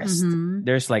forest.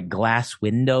 There's like glass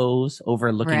windows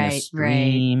overlooking a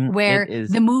stream. Right. Where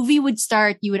the movie would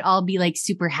start, you would all be like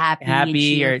super happy and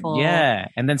cheerful.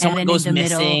 And then someone goes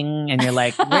missing, and you're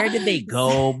like, where did they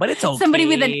go? But it's okay. Somebody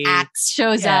with an axe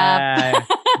shows up.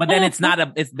 But then it's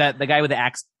not it's the guy with the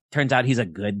axe turns out he's a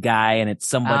good guy, and it's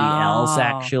somebody else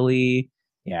actually.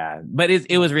 Yeah, but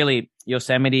it was really,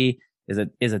 Yosemite is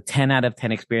a 10 out of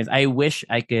 10 experience. I wish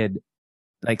I could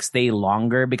like stay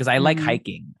longer because I like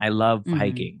hiking. I love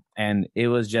hiking, and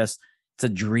it's a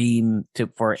dream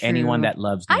for anyone that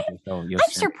loves nature.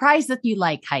 I'm surprised that you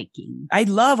like hiking. I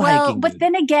love hiking, but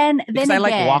then again, I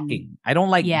like walking. I don't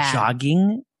like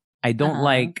jogging. I don't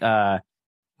like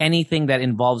anything that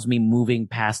involves me moving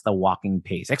past the walking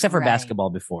pace, except for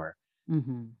basketball before.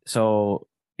 So.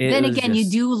 Then again, you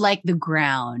do like the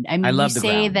ground. I mean, I love you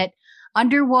say that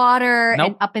underwater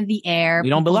and up in the air, we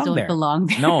don't belong there.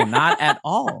 No, not at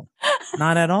all.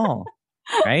 Not at all.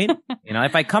 Right?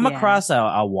 If I come across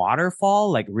a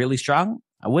waterfall, like really strong,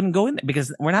 I wouldn't go in there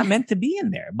because we're not meant to be in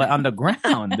there. But on the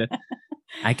ground,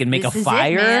 I can make a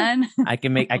fire. I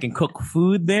can cook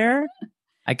food there.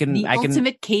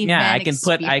 Ultimate caveman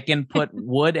experience. I can put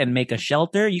wood and make a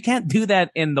shelter. You can't do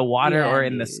that in the water or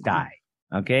in the sky.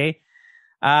 Okay?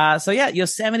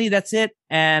 Yosemite, that's it.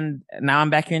 And now I'm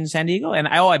back here in San Diego. And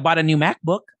I bought a new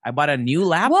MacBook. I bought a new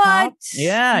laptop. What?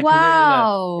 Yeah.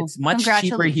 Wow. It's much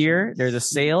cheaper here. There's a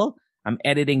sale. I'm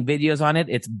editing videos on it.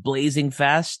 It's blazing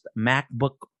fast.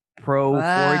 MacBook Pro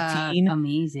 14.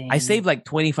 Amazing. I saved like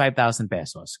 25,000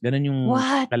 pesos. Ganun yung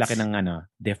kalaki ng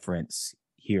difference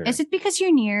here. Is it because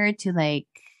you're near to like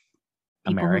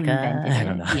America? I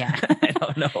don't know. Yeah. I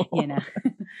don't know.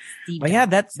 But yeah,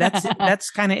 that's it. That's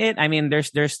kind of it. I mean,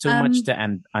 there's too much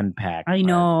to unpack. I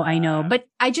know. But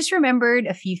I just remembered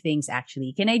a few things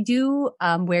actually. Can I do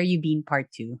Where You Been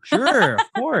Part 2? Sure,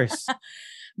 of course.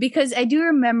 Because I do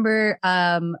remember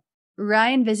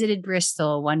Ryan visited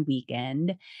Bristol one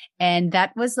weekend, and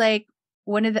that was like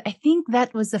I think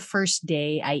that was the first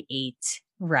day I ate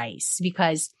rice,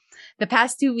 because the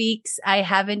past 2 weeks I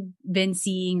haven't been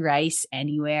seeing rice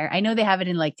anywhere. I know they have it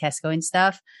in like Tesco and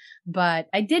stuff, but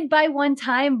I did buy one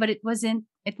time, but it wasn't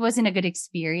a good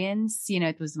experience.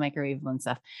 It was microwavable and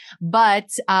stuff. But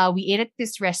we ate at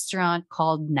this restaurant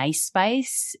called Nice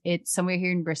Spice. It's somewhere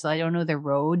here in Bristol. I don't know the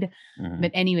road. But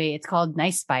anyway, it's called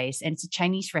Nice Spice, and it's a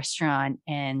Chinese restaurant.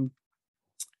 And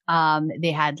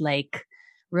they had like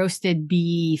roasted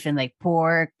beef and like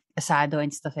pork, asado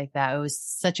and stuff like that. It was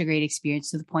such a great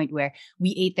experience, to the point where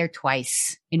we ate there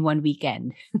twice in one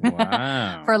weekend.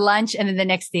 Wow. For lunch, and then the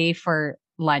next day for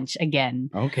lunch again.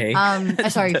 Okay.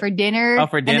 Sorry, for dinner. Oh,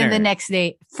 for dinner. And then the next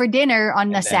day for dinner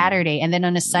on a Saturday, and then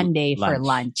on a Sunday for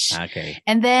lunch. Okay.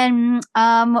 And then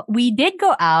we did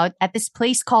go out at this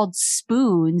place called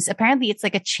Spoons. Apparently it's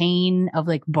like a chain of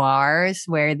like bars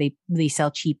where they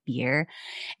sell cheap beer.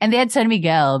 And they had San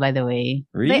Miguel, by the way.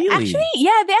 Really? They actually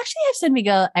have San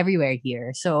Miguel everywhere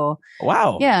here. So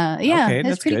wow. Yeah. Okay,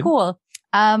 that's pretty good. cool.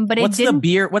 But what's the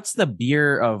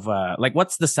beer of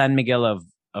what's the San Miguel of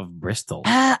Bristol?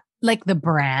 Like the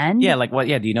brand? Yeah, like what?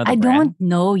 Yeah, do you know the I brand? don't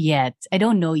know yet.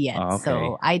 Oh, okay.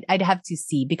 So I'd have to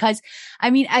see, because I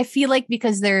mean, I feel like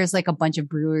because there's like a bunch of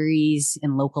breweries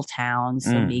in local towns,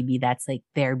 so maybe that's like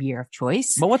their beer of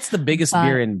choice. But what's the biggest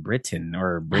beer in Britain?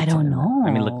 I don't know.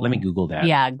 I mean, let me Google that.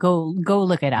 Yeah, go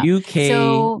look it up. UK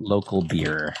local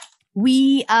beer.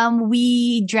 We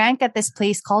drank at this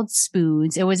place called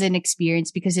Spoons. It was an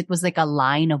experience because it was like a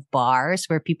line of bars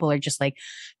where people are just like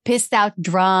pissed out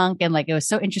drunk, and like it was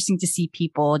so interesting to see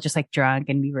people just like drunk,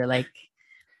 and we were like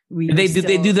they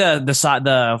do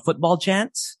the football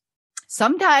chants?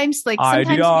 Sometimes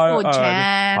people would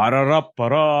chant.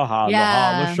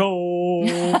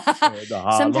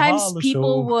 Sometimes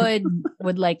people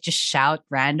would like just shout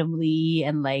randomly,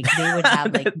 and like they would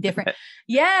have like different.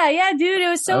 Yeah, dude, it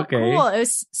was so cool. It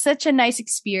was such a nice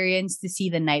experience to see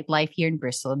the nightlife here in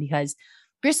Bristol, because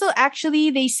Bristol, actually,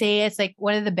 they say it's like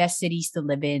one of the best cities to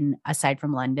live in aside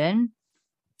from London.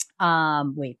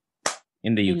 Wait.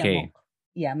 In the UK.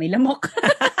 Yeah, may lamok.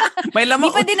 May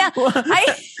lamok.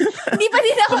 Hindi pa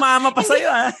din ako... Tumama pa sa'yo,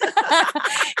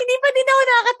 Hindi pa din ako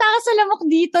nakakatakas sa lamok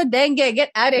dito. Dengue, get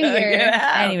out of here. Get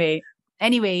out.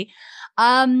 Anyway.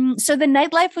 So the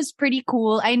nightlife was pretty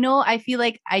cool. I feel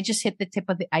like I just hit the tip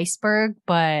of the iceberg,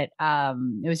 but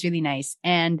it was really nice.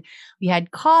 And we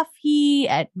had coffee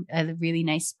at a really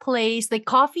nice place. Like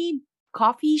coffee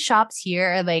shops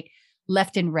here are like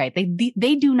left and right.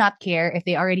 They do not care if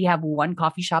they already have one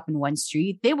coffee shop in one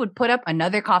street. They would put up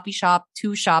another coffee shop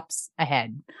 2 shops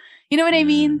ahead. You know what I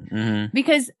mean? Mm-hmm.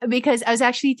 Because I was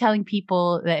actually telling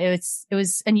people that it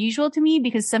was unusual to me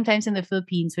because sometimes in the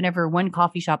Philippines, whenever one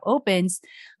coffee shop opens,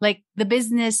 like the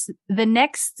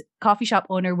next coffee shop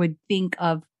owner would think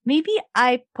of maybe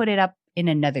I put it up in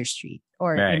another street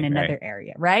or in another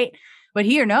area, right? But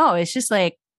here, no, it's just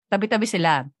like tabi-tabi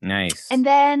sila. Nice. And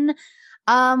then,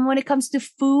 when it comes to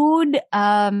food,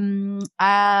 what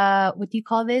do you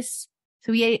call this?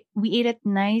 So we ate at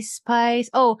Nice Pies.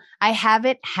 Oh, I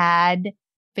haven't had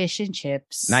fish and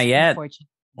chips. Not yet.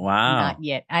 Wow. Not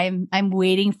yet. I'm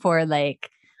waiting for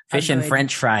like fish and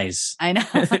French fries. I know.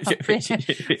 French fries. Fish and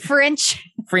chips.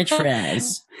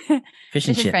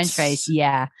 French fries,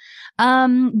 yeah.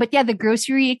 But yeah, the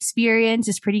grocery experience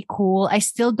is pretty cool. I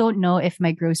still don't know if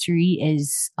my grocery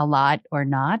is a lot or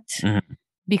not. Mm-hmm.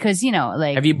 Because,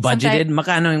 like... Have you budgeted?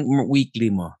 Makano yung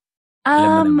weekly mo?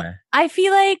 I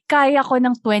feel like kaya ko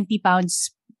ng 20 pounds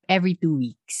every 2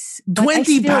 weeks.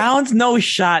 20 pounds? No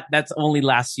shot. That's only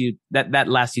lasts you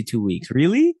 2 weeks.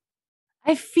 Really?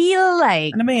 I feel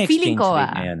like ano ba yung feeling ko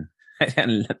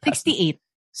 68.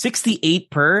 68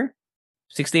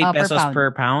 pesos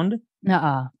per pound?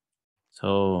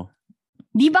 So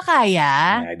di ba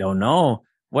kaya? I don't know.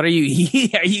 What are you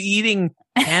eating? Are you eating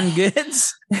canned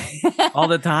goods all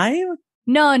the time?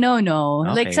 No.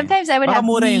 Okay. Like sometimes I would have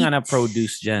mura meat. yung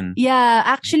produce dyan. Yeah,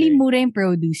 actually mura yung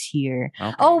produce here.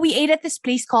 Okay. Oh, we ate at this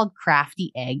place called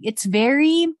Crafty Egg. It's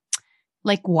very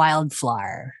like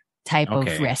wildflower type of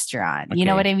restaurant. Okay. You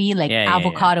know what I mean? Like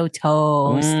avocado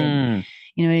toast. And,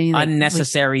 you know what I mean? Like,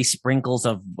 unnecessary sprinkles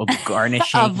of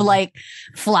garnishing. of like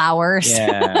flowers.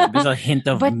 Yeah. There's a hint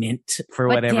of mint for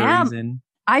whatever reason.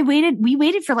 We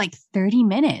waited for like 30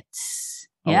 minutes.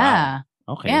 Oh, yeah.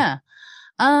 Wow. Okay. Yeah.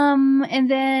 And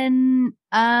then,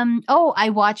 I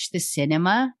watched the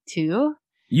cinema too.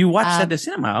 You watched at the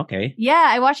cinema? Okay. Yeah,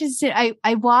 I watched it.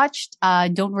 I watched,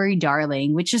 Don't Worry,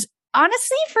 Darling, which is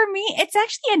honestly for me, it's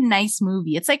actually a nice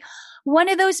movie. It's like one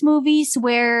of those movies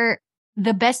where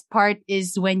the best part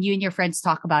is when you and your friends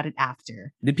talk about it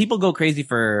after. Did people go crazy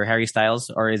for Harry Styles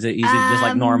or is it just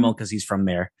like normal because he's from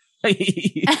there?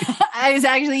 I was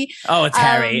actually... Oh, it's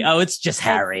Harry. It's just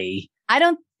Harry. I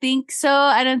don't think so.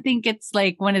 I don't think it's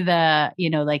like one of the,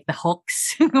 like the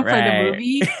hooks for the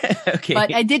movie. Okay.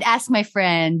 But I did ask my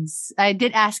friends. I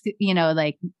did ask,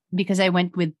 like, because I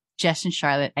went with Jess and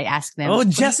Charlotte. I asked them. Oh,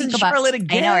 Jess and Charlotte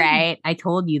again. I know, right? I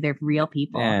told you they're real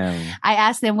people. Damn. I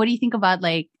asked them, what do you think about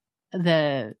like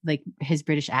his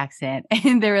British accent?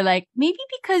 And they were like, maybe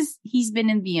because he's been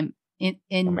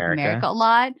in America a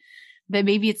lot. But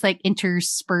maybe it's like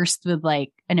interspersed with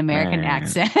like an American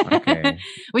accent,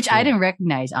 which I didn't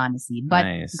recognize honestly. But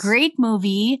great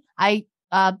movie. I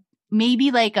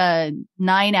maybe like a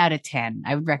 9 out of 10.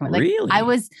 I would recommend. Like, really?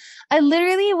 I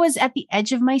literally was at the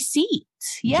edge of my seat.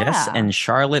 Yeah. Jess and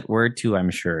Charlotte were too,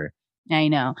 I'm sure. I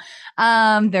know.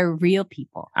 They're real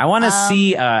people. I want to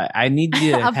see. I need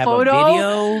to have photo? a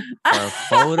video or a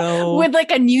photo with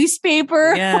like a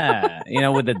newspaper. Yeah,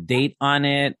 with a date on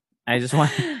it. I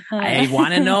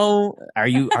want to know, are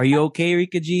you okay,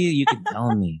 Rika G? You can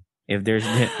tell me if there's...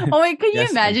 Oh wait, can you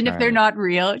imagine if they're not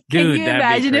real? Can you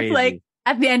imagine if like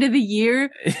at the end of the year,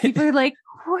 people are like,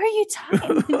 who are you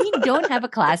talking to? We don't have a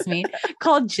classmate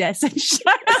called Jess and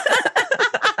Charlotte.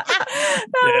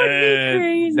 That would be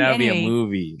crazy. That would be a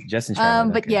movie. Jess and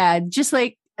Charlotte. But yeah, just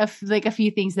like a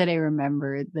few things that I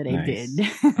remember that I did.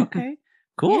 Okay,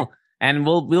 cool. Yeah. And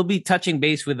we'll be touching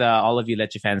base with all of you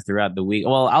Leche fans throughout the week.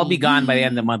 Well, I'll be gone by the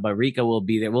end of the month, but Rika will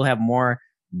be there. We'll have more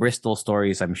Bristol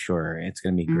stories, I'm sure. It's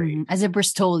going to be great. As a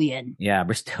Bristolian. Yeah,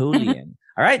 Bristolian.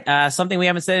 All right. Something we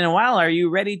haven't said in a while. Are you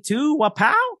ready to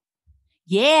wapow?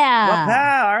 Yeah.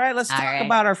 Wapow. All right. Let's talk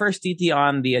about our first TT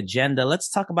on the agenda. Let's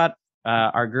talk about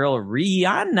our girl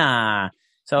Rihanna.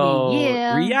 So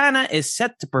Rihanna is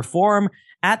set to perform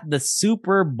at the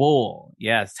Super Bowl.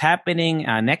 Yeah, it's happening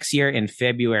next year in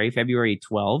February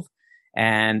 12.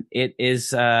 And it is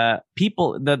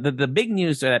people the big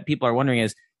news that people are wondering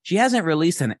is she hasn't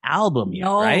released an album yet,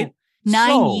 right?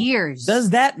 9 years.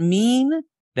 Does that mean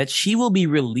that she will be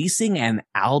releasing an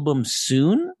album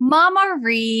soon? Mama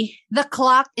Ree, the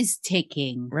clock is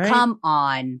ticking. Right? Come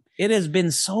on. It has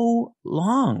been so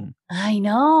long. I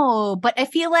know, but I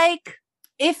feel like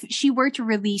if she were to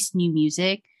release new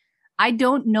music, I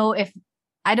don't know if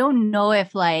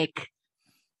like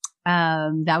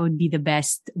that would be the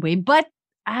best way. But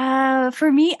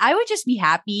for me, I would just be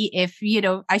happy if,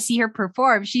 I see her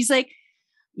perform. She's like,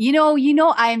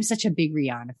 I am such a big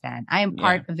Rihanna fan. I am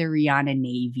part of the Rihanna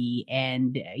Navy,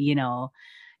 and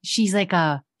she's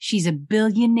she's a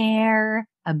billionaire,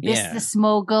 a business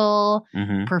mogul,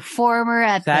 performer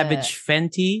at Savage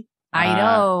Fenty. I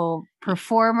know.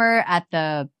 Performer at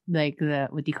the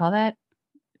what do you call that?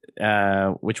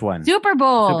 Which one? Super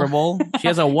Bowl. Super Bowl. She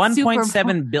has a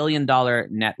 $1.7 billion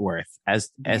net worth as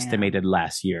estimated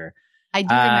last year. I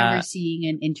do remember seeing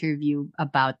an interview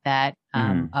about that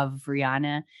of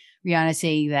Rihanna. Rihanna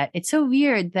saying that it's so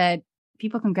weird that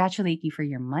people congratulate you for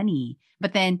your money.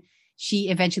 But then she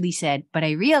eventually said, but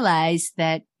I realized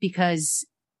that because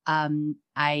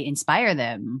I inspire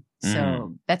them.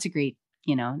 So that's a great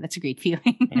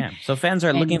feeling. Yeah. So fans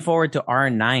are looking forward to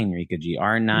R9, Rika G.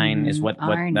 R9 is what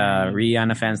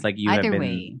Rihanna fans like you have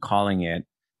been calling it,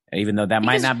 even though that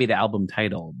might not be the album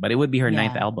title, but it would be her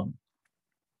ninth album.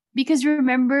 Because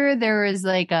remember, there was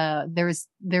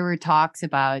there were talks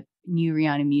about new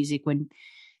Rihanna music when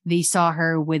they saw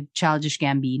her with Childish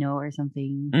Gambino or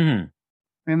something. Mm-hmm.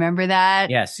 Remember that?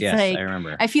 Yes, I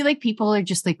remember. I feel like people are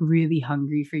just really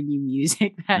hungry for new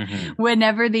music. That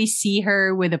whenever they see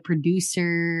her with a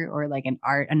producer or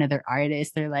another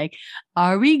artist, they're like,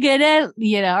 "Are we gonna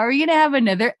have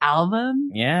another album?"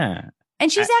 Yeah.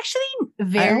 And she's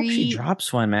actually I hope she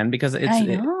drops one, man, because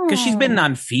she's been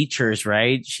on features,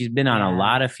 right? She's been on a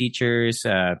lot of features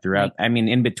throughout.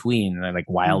 In between, like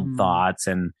Wild Thoughts,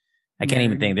 and I can't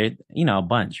even think. There's a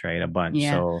bunch, right? A bunch.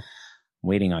 Yeah. So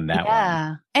waiting on that one.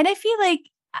 Yeah, and I feel like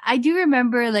I do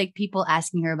remember people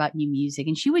asking her about new music,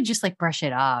 and she would just brush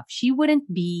it off. She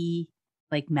wouldn't be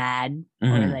mad or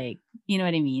you know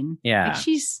what I mean? Yeah,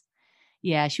 she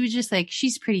was just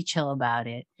she's pretty chill about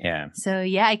it. Yeah. So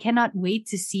I cannot wait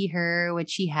to see her,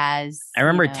 what she has. I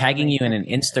remember tagging you in an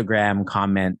Instagram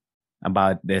comment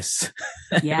about this.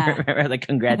 Yeah. Remember,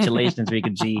 congratulations, Rika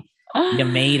G. You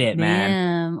made it, man.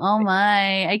 Damn. Oh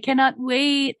my. I cannot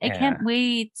wait. I can't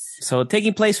wait. So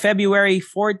taking place February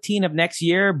 14 of next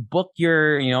year, book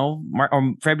your,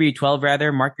 or February 12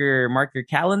 rather, mark your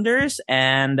calendars,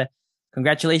 and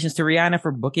congratulations to Rihanna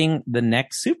for booking the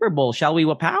next Super Bowl. Shall we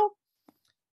wapow?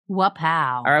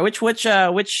 Wapow. All right,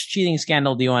 which cheating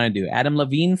scandal do you want to do? Adam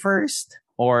Levine first,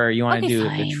 or you want to do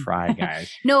the Try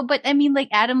Guys? No, but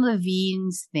Adam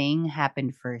Levine's thing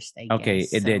happened first, I guess. Okay,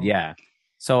 it did, yeah.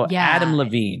 So Adam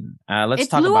Levine, let's talk about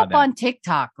that. It blew up on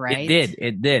TikTok, right?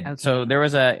 It did. Okay. So there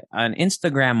was an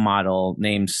Instagram model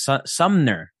named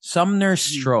Sumner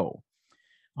Stroh.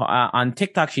 On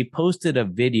TikTok, she posted a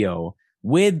video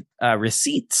with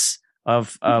receipts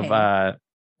of a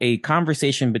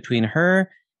conversation between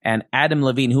her and Adam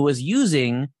Levine, who was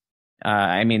using,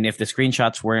 if the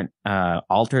screenshots weren't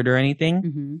altered or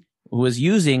anything, who was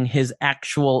using his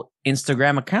actual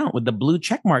Instagram account with the blue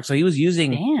check mark. So he was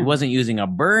using, he wasn't using a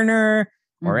burner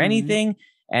or anything.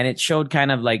 And it showed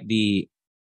kind of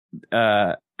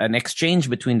an exchange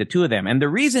between the two of them. And the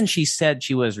reason she said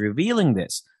she was revealing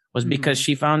this was because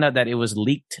she found out that it was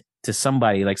leaked to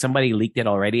somebody, somebody leaked it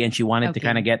already, and she wanted to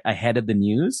kind of get ahead of the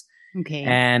news. Okay.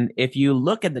 And if you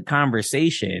look at the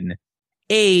conversation,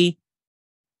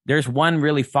 there's one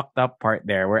really fucked up part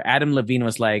there where Adam Levine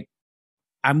was like,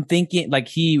 I'm thinking,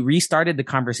 he restarted the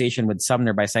conversation with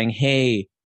Sumner by saying, hey,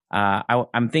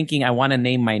 I'm thinking I want to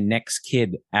name my next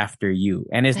kid after you.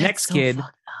 And his next kid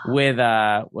with,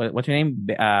 what's her name?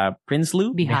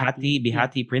 Prinsloo?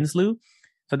 Bihati Prinsloo.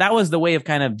 So that was the way of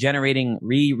kind of generating,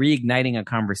 reigniting a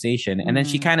conversation. And then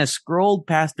she kind of scrolled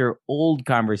past her old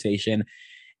conversation.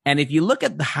 And if you look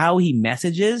at how he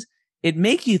messages, it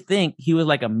makes you think he was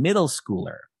a middle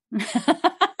schooler.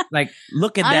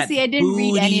 Look at Honestly, that I didn't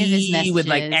read any of his messages. With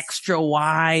extra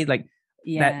wide,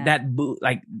 that boot,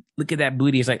 look at that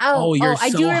booty. It's you're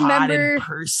so hot in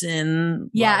person.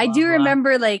 Yeah, I do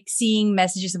remember seeing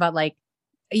messages about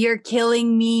you're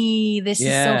killing me. This is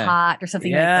so hot or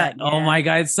something like that. Yeah. Oh my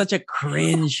God, it's such a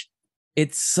cringe.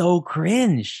 It's so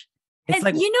cringe. It's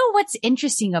and what's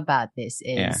interesting about this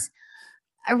is.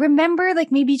 I remember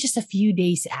maybe just a few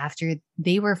days after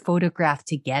they were photographed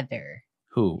together.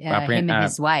 Who? Him and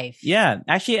his wife. Yeah.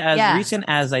 Actually, as recent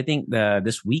as I think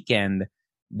this weekend,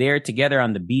 they're together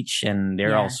on the beach and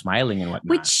they're all smiling and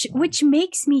whatnot. Which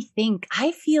makes me think,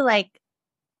 I feel like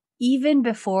even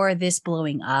before this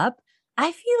blowing up,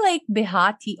 I feel like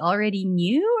Behati already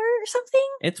knew or something.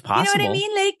 It's possible. You know what I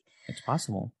mean? Like, it's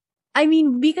possible. I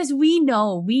mean, because we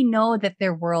know that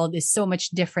their world is so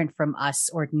much different from us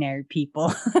ordinary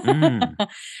people.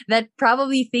 That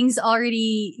probably things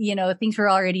were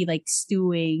already like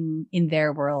stewing in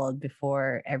their world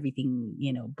before everything,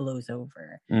 blows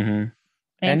over. Mm-hmm.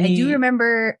 And I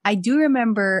do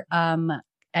remember,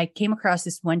 I came across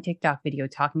this one TikTok video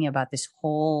talking about this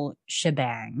whole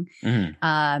shebang.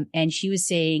 Mm-hmm. And she was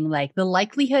saying like the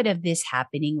likelihood of this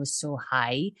happening was so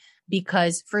high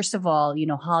because first of all,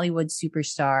 Hollywood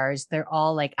superstars, they're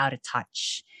all like out of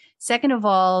touch. Second of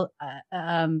all,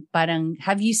 parang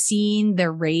have you seen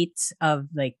the rate of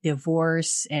like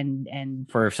divorce and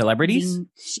for celebrities?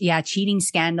 Cheating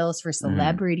scandals for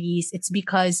celebrities. It's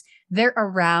because they're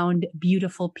around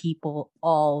beautiful people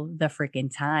all the freaking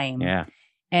time. Yeah.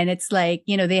 And it's like,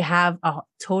 they have a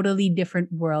totally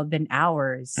different world than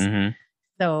ours. Mm-hmm.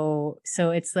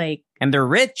 So it's like. And they're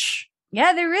rich.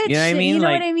 Yeah, they're rich. You know what I mean? You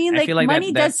know what I mean? I feel like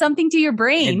money does something to your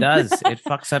brain. It does. It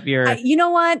fucks up your. You know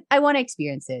what? I want to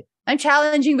experience it. I'm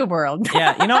challenging the world.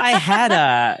 Yeah. I had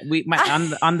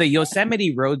on the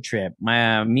Yosemite road trip,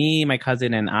 my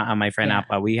cousin and my friend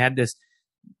Appa, we had this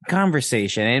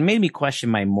conversation and it made me question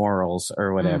my morals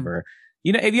or whatever.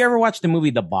 Have you ever watched the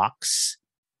movie The Box?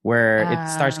 Where it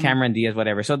stars Cameron Diaz,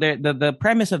 whatever. So the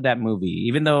premise of that movie,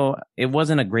 even though it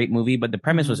wasn't a great movie, but the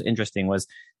premise was interesting, was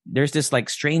there's this like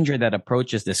stranger that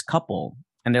approaches this couple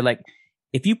and they're like,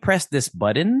 if you press this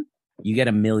button, you get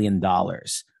 $1 million.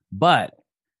 But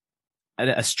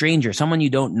a stranger, someone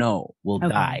you don't know, will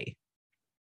die.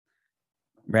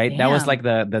 Right? Damn. That was like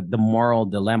the moral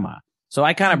dilemma. So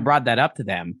I kind of brought that up to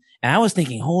them and I was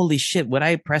thinking, holy shit, would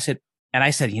I press it? And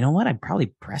I said, you know what? I'd probably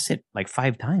press it like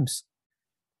 5 times.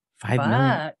 5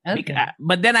 million. Okay.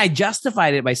 But then I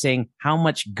justified it by saying how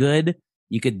much good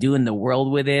you could do in the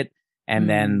world with it. And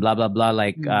then blah, blah, blah.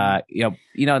 Like,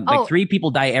 like 3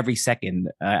 people die every second,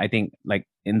 I think, like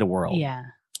in the world. Yeah.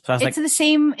 So I was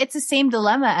it's the same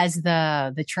dilemma as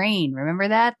the train. Remember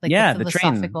that? Like the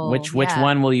train. Which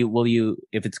one will you,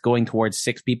 if it's going towards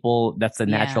 6 people, that's the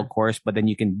natural course, but then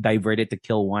you can divert it to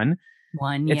kill one.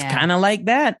 It's kind of like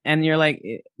that. And you're like,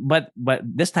 but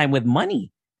this time with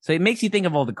money. So it makes you think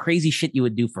of all the crazy shit you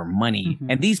would do for money.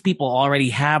 Mm-hmm. And these people already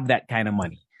have that kind of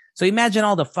money. So imagine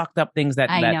all the fucked up things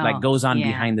that like goes on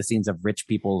behind the scenes of rich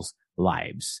people's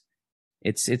lives.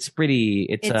 It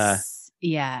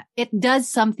does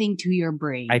something to your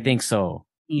brain. I think so.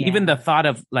 Yeah. Even the thought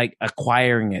of like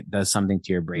acquiring it does something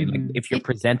to your brain. Like if you're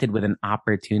presented with an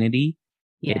opportunity,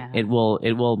 it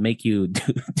will make you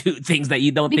do things that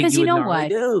you don't think you would normally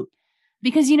do.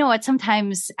 Because you know what?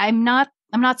 Sometimes I'm not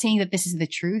saying that this is the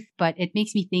truth, but it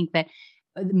makes me think that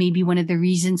maybe one of the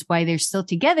reasons why they're still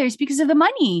together is because of the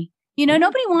money.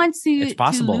 Nobody wants to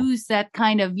lose that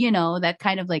kind of,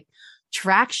 like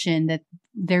traction that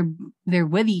they're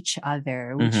with each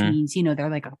other, which means, they're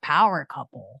like a power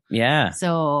couple. Yeah.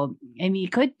 So, I mean,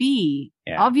 it could be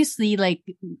obviously like,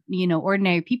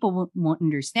 ordinary people won't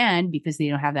understand because they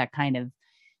don't have that kind of,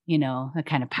 that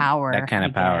kind of power. That kind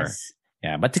of power.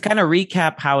 Yeah, but to kind of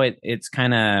recap how it's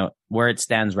kind of where it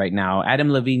stands right now, Adam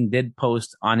Levine did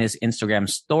post on his Instagram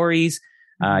stories.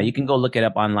 You can go look it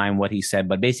up online what he said,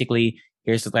 but basically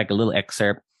here's like a little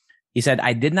excerpt. He said,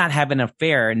 "I did not have an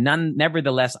affair.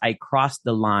 Nevertheless, I crossed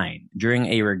the line during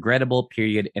a regrettable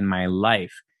period in my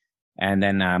life." And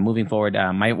then moving forward,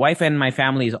 my wife and my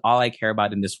family is all I care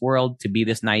about in this world. To be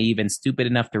this naive and stupid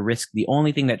enough to risk the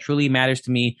only thing that truly matters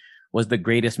to me was the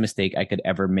greatest mistake I could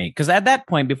ever make. Because at that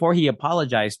point, before he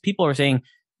apologized, people were saying,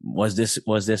 was this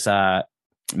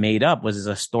made up? Was this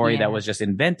a story that was just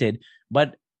invented?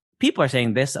 But people are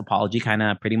saying this apology kind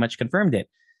of pretty much confirmed it.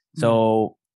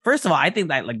 So first of all, I think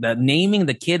that like the naming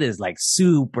the kkid is like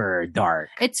super dark.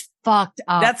 It's fucked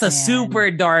up. That's a super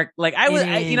dark. Like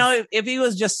if he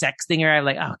was just sexting her, I'm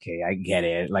like, okay, I get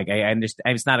it. Like I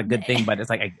understand. It's not a good thing, but it's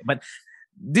like, but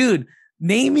dude,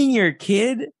 naming your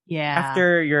kid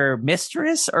after your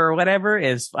mistress or whatever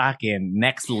is fucking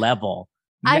next level.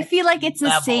 I feel like it's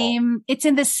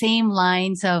in the same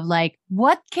lines of like,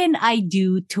 what can I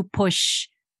do to push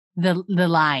the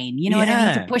line? You know what I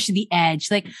mean? To push the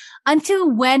edge. Like,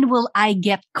 until when will I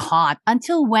get caught?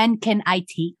 Until when can I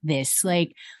take this?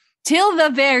 Like, till the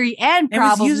very end,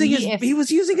 probably. He was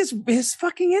using his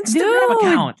fucking Instagram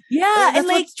account. Yeah. That's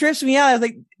what trips me out. I was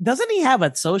like, doesn't he have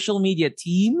a social media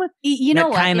team? You know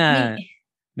what?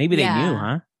 Maybe they knew,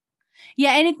 huh?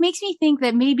 Yeah, and it makes me think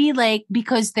that maybe like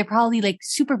because they're probably like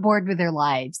super bored with their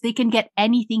lives, they can get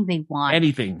anything they want.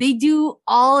 Anything. They do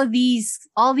all these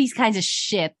kinds of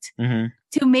shit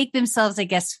to make themselves, I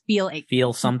guess,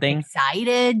 feel something,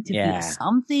 excited to feel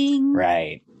something.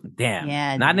 Right. Damn.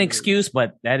 Yeah. Not an excuse,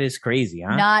 but that is crazy,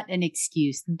 huh? Not an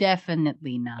excuse.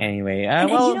 Definitely not. Anyway,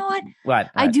 and well, you know what? What?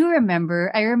 I do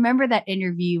remember. I remember that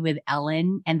interview with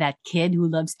Ellen and that kid who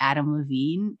loves Adam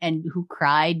Levine and who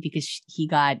cried because he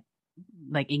got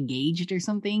like engaged or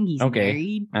something. He's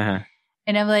married.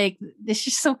 And I'm like, this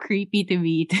is so creepy to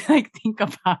me to like think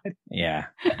about. Yeah.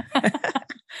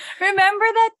 Remember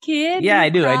that kid? Yeah, I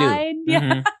do.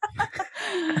 Yeah.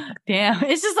 Damn.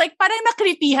 It's just like, parang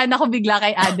nakripihan ako bigla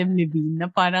kay Adam Levine na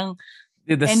parang,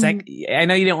 I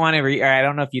know you didn't want to read, or I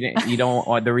don't know if you don't,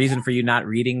 or the reason for you not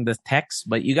reading the text,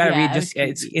 but you got to read just,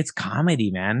 it's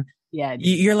comedy, man. Yeah.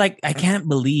 You're like, I can't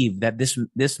believe that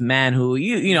this man who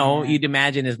you know, you'd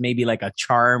imagine is maybe like a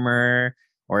charmer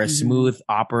or a smooth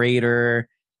operator.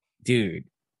 Dude,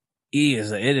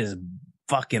 it is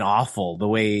fucking awful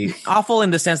awful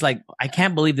in the sense like, I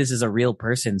can't believe this is a real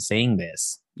person saying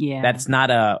this. Yeah. That's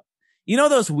not you know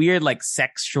those weird like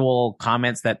sexual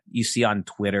comments that you see on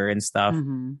Twitter and stuff?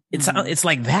 It's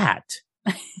like that.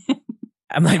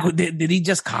 I'm like, did he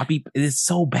just copy? It's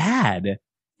so bad.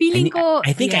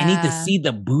 I think I need to see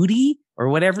the booty or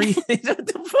whatever. Dude,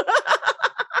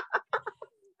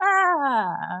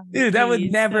 that would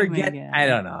never get. God. I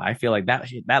don't know. I feel like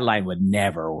that line would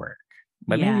never work.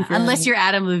 But maybe unless you're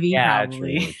Adam Levine,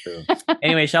 probably. True.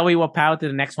 Anyway, shall we wapow to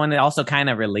the next one? It also kind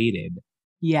of related.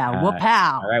 Yeah,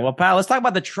 wapow. All right, wapow. Let's talk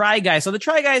about the Try Guys. So the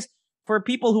Try Guys, for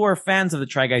people who are fans of the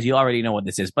Try Guys, you already know what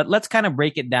this is. But let's kind of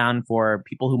break it down for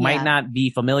people who might not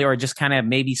be familiar or just kind of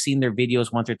maybe seen their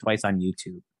videos once or twice on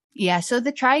YouTube. Yeah, so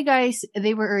the Try Guys,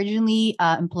 they were originally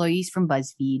employees from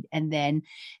BuzzFeed, and then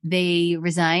they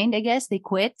resigned, I guess. They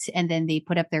quit, and then they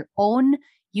put up their own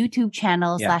YouTube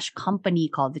channel / company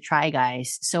called the Try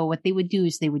Guys. So what they would do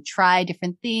is they would try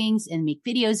different things and make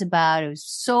videos about. It was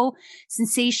so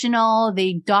sensational.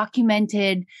 They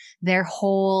documented their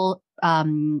whole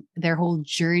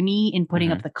journey in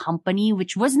putting up the company,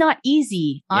 which was not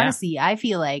easy. Honestly, I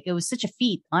feel like it was such a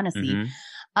feat, honestly.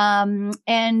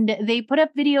 And they put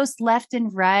up videos left and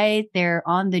right. They're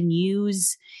on the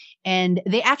news. And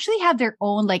they actually have their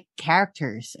own like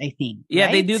characters, I think. Yeah,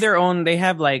 right? They do their own. They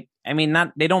have like, I mean,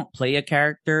 they don't play a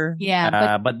character.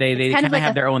 Yeah, but they kind of like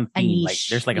have their own theme. Like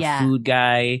there's like a food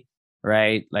guy,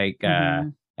 right? Like,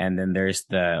 and then there's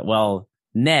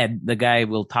Ned, the guy,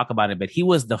 we'll talk about it, but he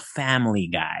was the family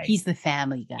guy. He's the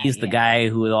family guy. He's the guy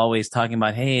who was always talking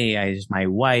about, hey, it's my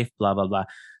wife, blah, blah, blah.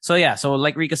 So yeah, so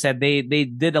like Rika said, they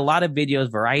did a lot of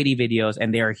videos, variety videos,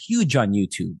 and they are huge on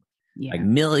YouTube. Yeah. Like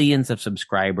millions of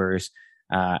subscribers.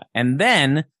 And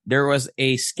then there was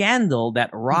a scandal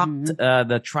that rocked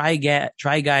the Try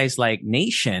Guys like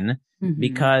nation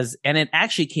because it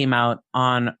actually came out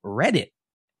on Reddit,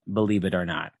 believe it or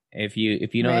not. If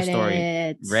you know the story.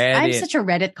 Reddit. I'm such a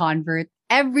Reddit convert.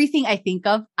 Everything I think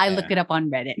of, I look it up on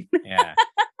Reddit. Yeah.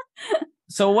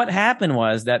 So what happened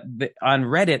was that on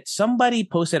Reddit, somebody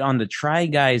posted on the Try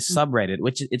Guys subreddit,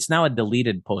 which it's now a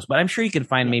deleted post, but I'm sure you can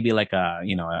find maybe like a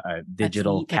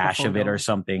digital cache of it or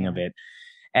something of it.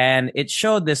 And it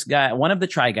showed this guy, one of the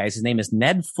Try Guys, his name is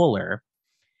Ned Fuller.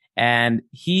 And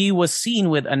he was seen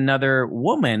with another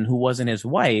woman who wasn't his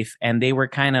wife. And they were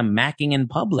kind of macking in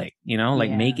public,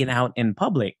 making out in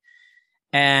public.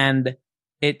 And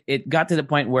it got to the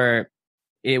point where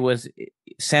it was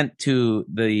sent to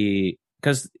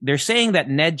because they're saying that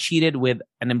Ned cheated with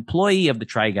an employee of the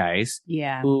Try Guys.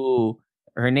 Yeah. Who,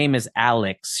 her name is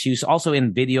Alex. She's also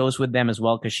in videos with them as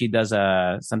well because she does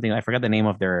something, I forgot the name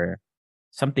of their,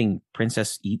 something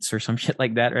Princess Eats or some shit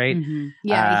like that, right?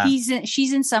 Yeah,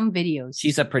 she's in some videos.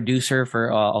 She's a producer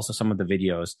for also some of the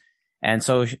videos. And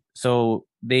so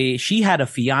she had a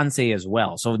fiance as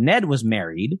well. So Ned was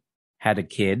married, had a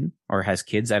kid or has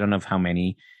kids. I don't know how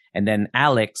many. And then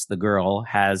Alex, the girl,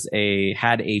 had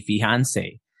a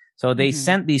fiance. So they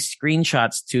sent these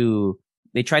screenshots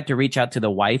they tried to reach out to the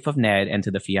wife of Ned and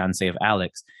to the fiance of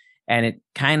Alex. And it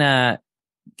kind of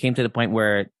came to the point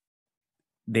where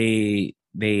the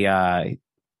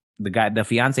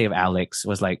fiance of Alex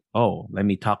was like, oh, let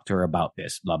me talk to her about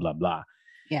this, blah, blah, blah.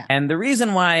 Yeah. And the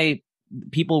reason why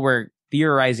people were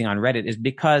theorizing on Reddit is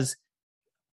because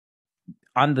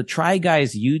on the Try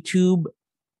Guys YouTube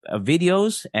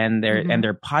videos and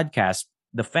their podcasts,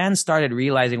 the fans started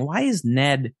realizing, why is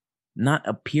Ned not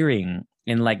appearing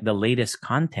in like the latest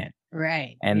content?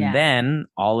 Right. And then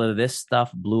all of this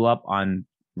stuff blew up on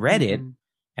Reddit.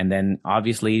 And then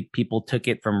obviously people took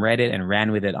it from Reddit and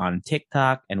ran with it on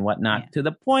TikTok and whatnot to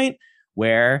the point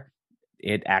where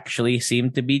it actually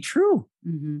seemed to be true.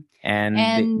 Mm-hmm.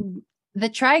 And the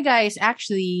Try Guys,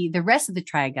 actually, the rest of the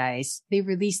Try Guys, they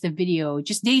released a video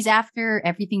just days after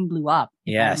everything blew up,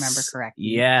 if I remember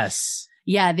correctly. Yes.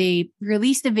 Yeah, they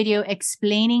released a video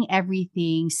explaining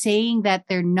everything, saying that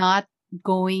they're not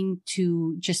going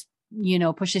to just,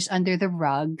 push this under the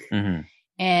rug. Mm-hmm.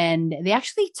 And they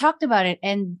actually talked about it.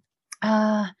 And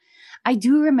I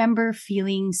do remember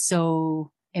feeling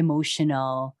so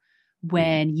emotional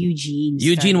when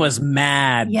Eugene was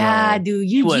mad. Yeah, bro. dude.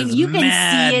 Eugene, you can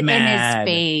see it in his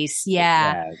face.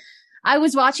 Yeah. I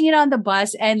was watching it on the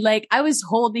bus and I was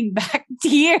holding back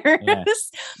tears. Yeah.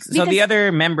 So the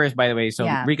other members, by the way,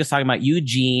 Rico's talking about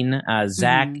Eugene,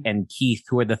 Zach, and Keith,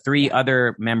 who are the three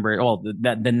other members,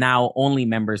 the now only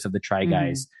members of the Try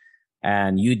Guys.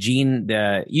 And Eugene's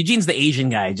the Asian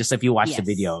guy. Just if you watch the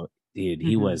video, dude,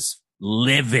 he was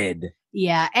livid.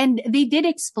 Yeah. And they did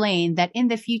explain that in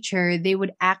the future, they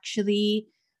would actually,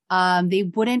 they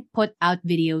wouldn't put out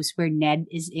videos where Ned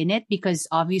is in it because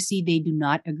obviously they do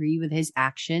not agree with his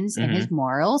actions and his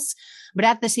morals. But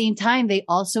at the same time, they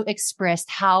also expressed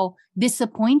how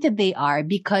disappointed they are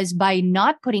because by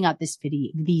not putting out these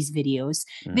videos,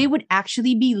 they would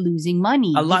actually be losing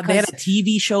money. A lot. They had a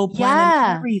TV show plan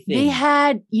and everything. They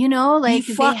had, they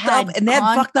had up, and Ned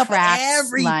fucked up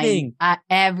everything.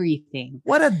 Everything.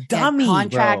 What a dummy,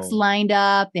 contracts lined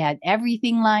up. They had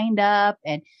everything lined up.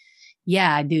 And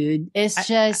yeah, dude, it's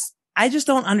just... I just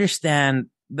don't understand.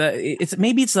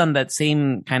 Maybe it's on that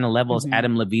same kind of level as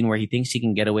Adam Levine, where he thinks he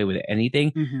can get away with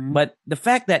anything. But the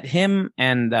fact that him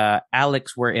and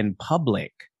Alex were in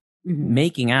public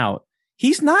making out,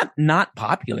 he's not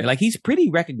popular. He's pretty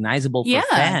recognizable for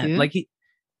fans. Dude.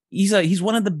 He's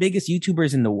one of the biggest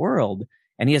YouTubers in the world,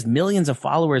 and he has millions of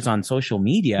followers on social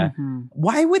media.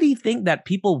 Why would he think that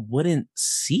people wouldn't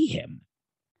see him?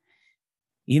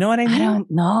 You know what I mean? I don't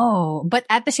know. But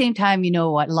at the same time, you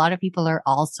know what? A lot of people are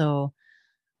also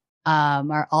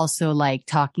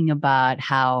talking about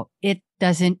how it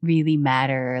doesn't really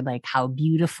matter, how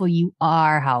beautiful you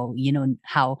are, how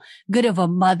good of a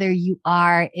mother you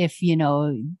are. If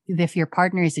your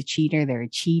partner is a cheater, they're a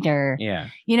cheater. Yeah.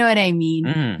 You know what I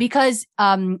mean? Because,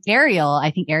 Ariel,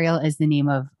 I think Ariel is the name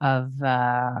of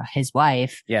his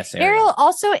wife. Yes. Ariel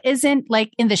also isn't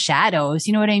in the shadows.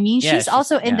 You know what I mean? Yeah, she's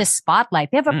also in the spotlight.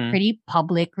 They have a pretty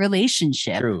public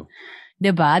relationship. True.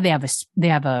 Diba? They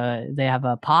have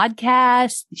a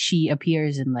podcast. She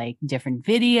appears in different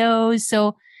videos.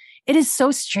 So it is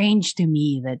so strange to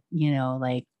me that,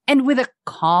 and with a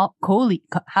colleague,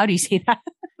 how do you say that?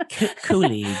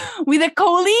 Colleague. With a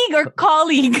colleague or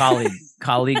colleague?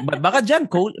 Colleague. But baka dyan,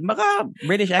 baka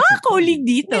British accent. Colleague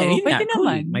dito. Yeah, Pwede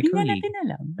naman. My colleague. Natin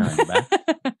alam.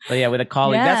 Diba? So yeah, with a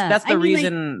colleague. Yeah. That's the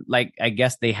reason, I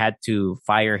guess they had to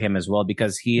fire him as well,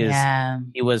 because he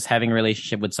was having a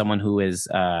relationship with someone who is,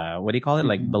 what do you call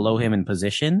it? Below him in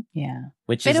position. Yeah.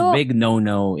 Which is a big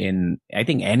no-no in, I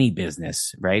think, any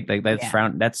business, right?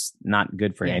 That's not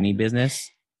good for any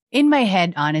business. In my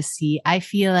head, honestly, I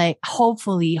feel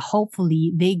hopefully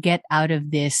they get out of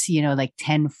this,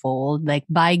 tenfold,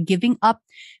 by giving up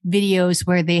videos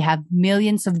where they have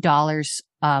millions of dollars,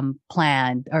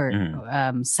 planned or,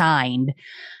 signed,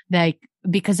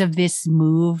 because of this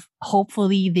move.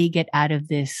 Hopefully they get out of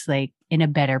this, in a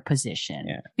better position.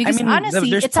 Yeah. Because honestly,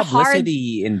 there's it's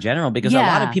publicity in general, because a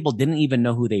lot of people didn't even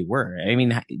know who they were. I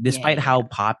mean, despite how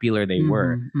popular they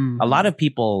were, a lot of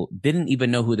people didn't even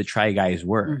know who the Try Guys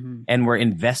were and were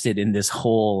invested in this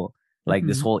whole,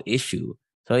 this whole issue.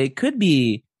 So it could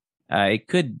be,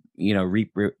 reap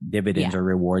dividends or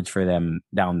rewards for them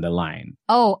down the line.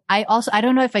 Oh, I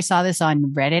don't know if I saw this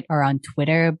on Reddit or on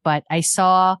Twitter, but I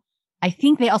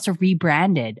think they also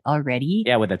rebranded already.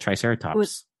 Yeah, with the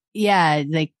Triceratops.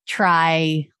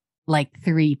 Try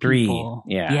 3 people.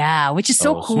 Yeah. Which is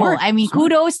so cool. Smart, I mean,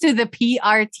 kudos to the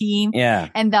PR team. Yeah.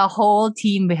 And the whole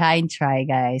team behind Try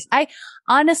Guys.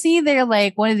 Honestly, they're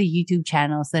one of the YouTube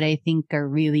channels that I think are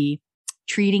really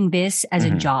treating this as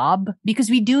a job, because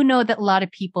we do know that a lot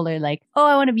of people are oh,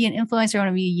 I want to be an influencer, I want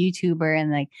to be a YouTuber,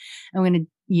 and I'm going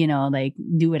to,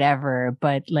 do whatever.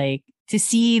 But to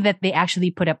see that they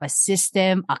actually put up a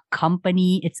system, a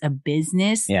company, it's a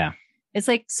business. Yeah. It's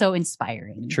so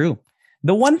inspiring. True.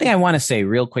 The one thing I want to say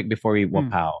real quick before we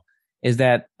wapow is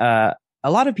that a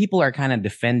lot of people are kind of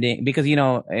defending, because,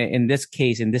 in this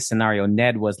case, in this scenario,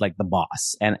 Ned was the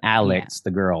boss and Alex,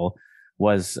 the girl,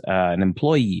 was an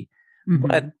employee.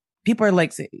 But people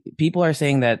are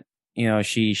saying that,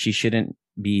 she shouldn't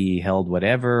be held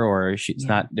whatever, or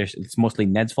it's mostly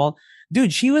Ned's fault.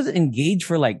 Dude, she was engaged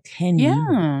for 10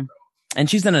 years. And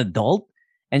she's an adult,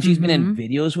 and she's been in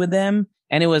videos with them.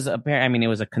 And it was apparent. I mean, it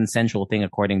was a consensual thing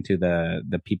according to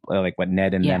the people, like what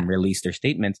Ned and them released their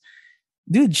statements.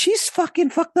 Dude, she's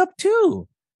fucking fucked up too.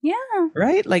 Yeah.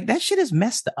 Right? Like that shit is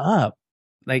messed up.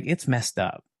 Like it's messed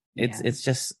up. It's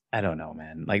just, I don't know,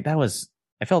 man. Like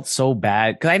I felt so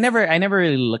bad because I never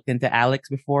really looked into Alex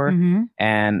before,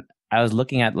 and I was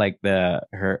looking at like the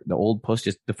old post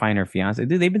just to find her fiance.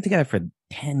 Dude, they've been together for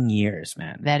 10 years,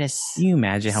 man. That is. Can you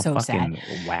imagine how so fucking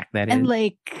sad. whack that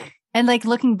is? And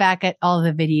looking back at all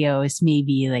the videos,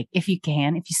 maybe like if you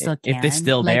still can, if they're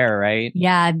still there, right?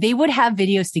 Yeah, they would have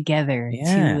videos together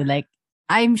too. Like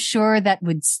I'm sure that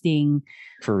would sting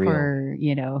for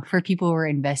real. For people who are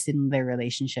invested in their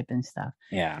relationship and stuff.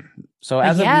 Yeah. So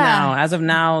as of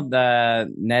now, the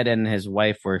Ned and his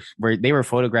wife were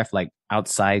photographed like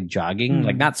outside jogging,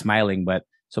 like not smiling, but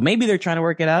so maybe they're trying to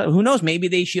work it out. Who knows?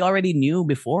 Maybe she already knew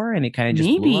before and it kind of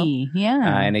just blew up.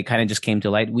 And it kind of just came to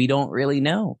light. We don't really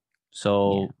know.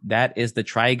 So that is the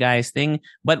Try Guys thing.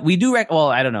 But we do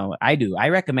I don't know. I do. I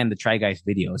recommend the Try Guys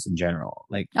videos in general.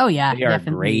 Like, they are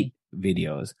definitely great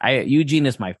videos. Eugene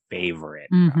is my favorite.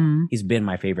 He's been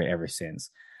my favorite ever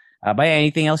since. But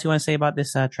anything else you want to say about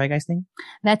this Try Guys thing?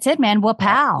 That's it, man.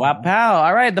 Wapow.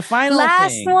 All right, the final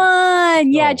last thing.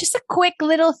 one. Yeah, just a quick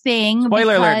little thing.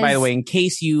 Spoiler alert, by the way, in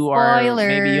case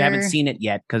maybe you haven't seen it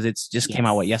yet, because it's just came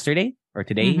out yesterday or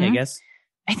today, I guess.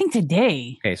 I think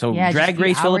today. Okay, so Drag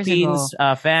Race Philippines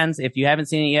fans, if you haven't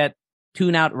seen it yet,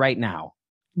 tune out right now.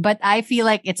 But I feel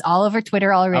like it's all over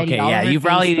Twitter already. Okay, you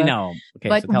probably know. Okay,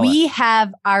 but we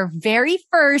have our very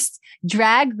first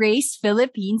Drag Race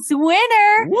Philippines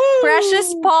winner, Woo!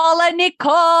 Precious Paula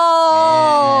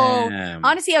Nicole. Damn.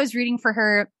 Honestly, I was rooting for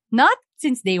her, not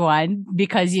since day one,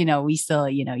 because, we still,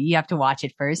 you have to watch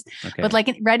it first. Okay. But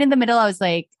like right in the middle, I was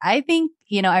like, I think,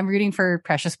 I'm rooting for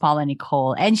Precious Paula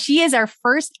Nicole. And she is our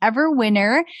first ever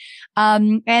winner.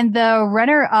 And the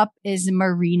runner up is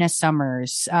Marina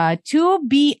Summers. To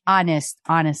be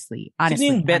honestly.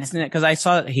 Because I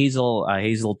saw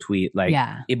Hazel tweet, like,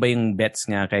 iba yung bets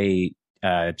nga kay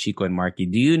Chico and Marky.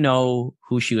 Do you know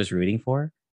who she was rooting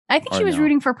for? I think she was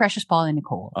rooting for Precious Paula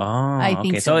Nicole. Oh, I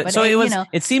think so. But so it was.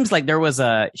 It seems like there was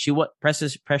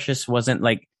Precious wasn't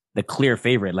like the clear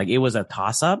favorite. Like it was a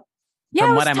toss up. Yeah,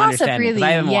 from it was what I'm toss-up, understanding. really.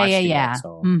 I haven't watched it yet,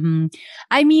 so.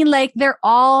 I mean, like they're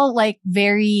all like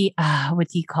very, what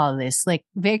do you call this? Like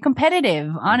very competitive.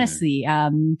 Honestly,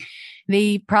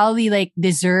 they probably like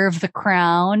deserve the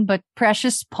crown, but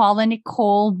Precious Paula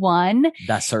Nicole won.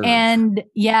 Deserve. And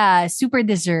super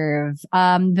deserve.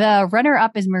 The runner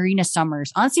up is Marina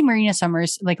Summers. Honestly, Marina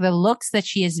Summers, like the looks that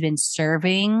she has been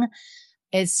serving,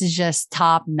 it's just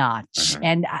top notch.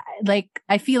 And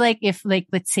I feel like if like,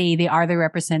 let's say they are the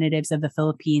representatives of the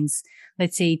Philippines,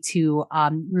 let's say to,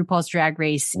 RuPaul's Drag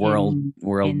Race world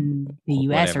in the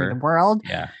US whatever. or the world,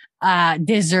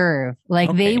 deserve,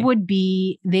 like they would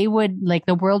like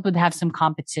the world would have some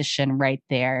competition right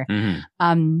there.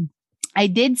 I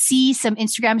did see some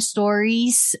Instagram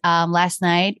stories, last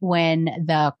night when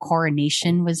the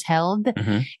coronation was held.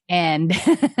 And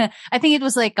I think it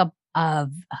was like a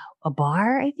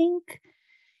bar, I think,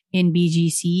 in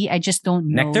BGC. I just don't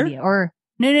know. Nectar?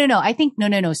 No. I think,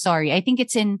 no. Sorry. I think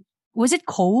it's was it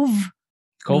Cove?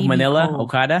 Cove, Manila? Cove.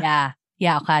 Okada?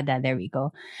 Yeah, Okada. There we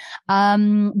go.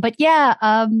 But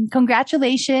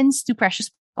congratulations to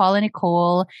Precious Paula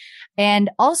Nicole.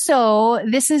 And also,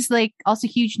 this is like also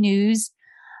huge news.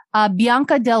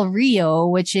 Bianca Del Rio,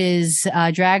 which is a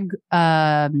drag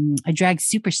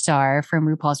superstar from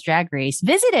RuPaul's Drag Race,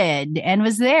 visited and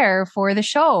was there for the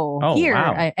show here.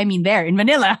 Wow. I mean, there in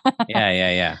Manila.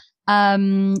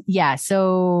 Yeah.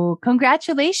 So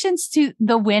congratulations to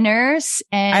the winners.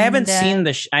 And I haven't seen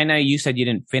I know you said you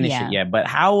didn't finish it yet, but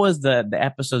how was the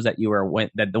episodes that you were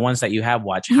the ones that you have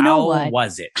watched? How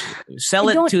was it? Sell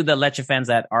it to the Leche fans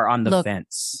that are on the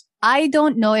fence. I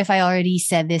don't know if I already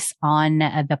said this on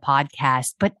the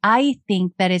podcast, but I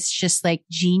think that it's just like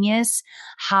genius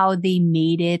how they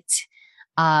made it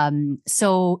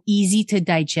so easy to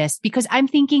digest, because I'm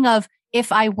thinking of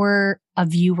if I were a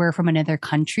viewer from another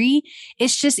country,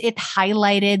 it's just it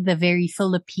highlighted the very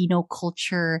Filipino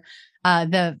culture,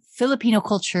 the Filipino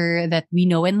culture that we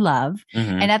know and love.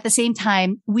 And at the same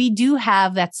time, we do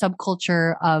have that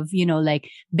subculture of, like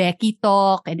Becky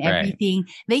talk and everything.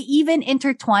 Right. They even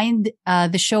intertwined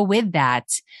the show with that.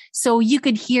 So you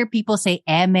could hear people say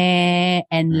eme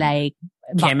and like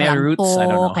Keme roots, I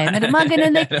don't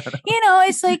know.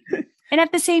 It's like, and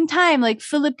at the same time, like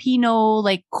Filipino,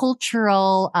 like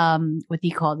cultural, what do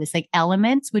you call this? Like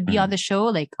elements would be on the show.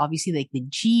 Like obviously like the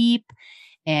Jeep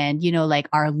and, like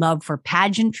our love for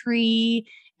pageantry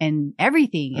and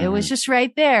everything. It was just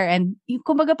right there. And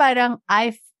kumbaga parang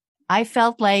I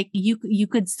felt like you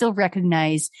could still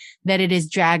recognize that it is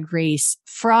Drag Race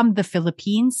from the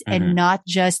Philippines and not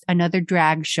just another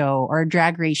drag show or a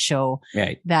drag race show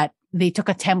that they took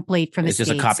a template from the States.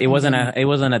 It's just a copy. It wasn't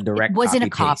a direct. It wasn't a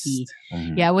copy. Paste.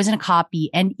 Mm-hmm. Yeah, it wasn't a copy.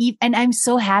 And I'm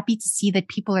so happy to see that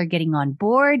people are getting on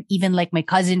board. Even like my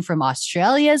cousin from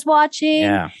Australia is watching.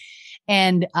 Yeah.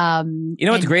 And you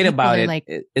know what's great about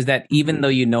it is that even though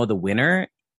you know the winner,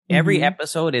 every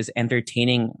episode is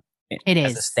entertaining. It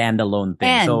as is a standalone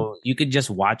thing, so you could just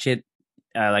watch it,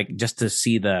 like just to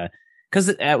see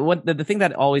because what the thing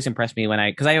that always impressed me when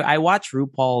I watched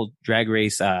RuPaul Drag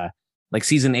Race, like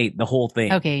season 8, the whole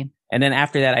thing. Okay. And then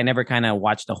after that, I never kind of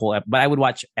watched the whole but I would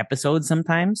watch episodes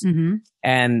sometimes. Mm-hmm.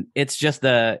 And it's just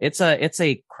it's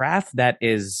a craft that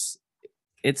is,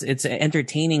 it's an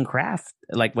entertaining craft.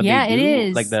 Like what they do, it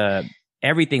is. like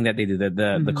everything that they do,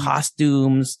 the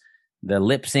costumes, the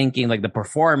lip syncing, like the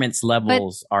performance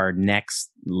levels are next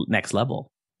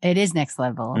level. It is next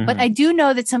level. But I do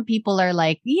know that some people are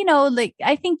like,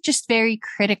 I think just very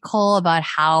critical about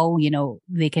how,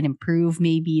 they can improve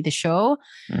maybe the show.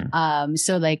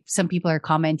 So like some people are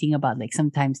commenting about like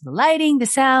sometimes the lighting, the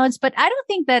sounds, but I don't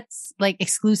think that's like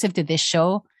exclusive to this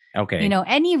show. Okay.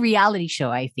 Any reality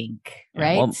show, I think,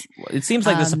 right? Well, it seems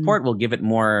like the support will give it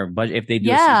more budget if they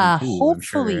do a season 2.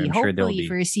 Hopefully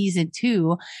for a season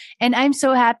 2. And I'm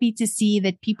so happy to see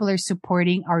that people are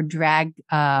supporting our drag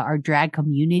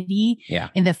community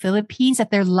in the Philippines,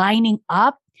 that they're lining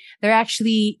up. They're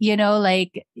actually,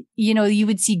 you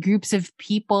would see groups of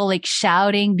people like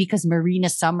shouting because Marina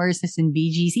Summers is in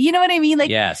BGC. You know what I mean? Like,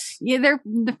 yes. Yeah, they're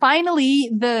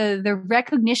finally the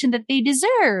recognition that they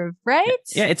deserve, right?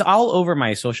 Yeah, it's all over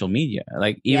my social media.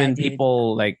 Like even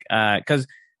people like, cause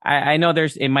I know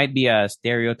it might be a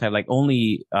stereotype, like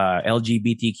only,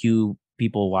 LGBTQ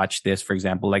people watch this, for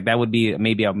example. Like that would be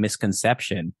maybe a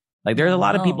misconception. Like there's a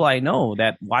lot of people I know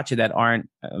that watch it that aren't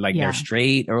they're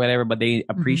straight or whatever, but they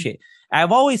appreciate.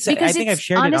 I've always said, I think I've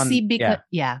shared honestly, it on. because,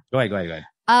 Go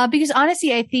ahead. Because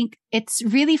honestly, I think it's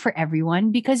really for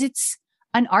everyone because it's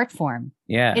an art form.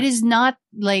 Yeah. It is not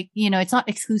like, it's not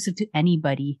exclusive to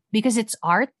anybody because it's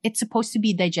art. It's supposed to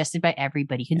be digested by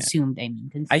everybody, consumed.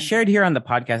 Consumed. I shared here on the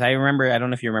podcast. I don't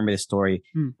know if you remember this story.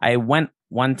 I went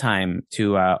one time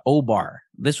to O-Bar.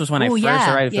 This was when I first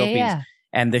arrived in the Philippines. Yeah.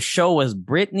 And the show was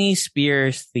Britney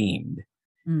Spears themed.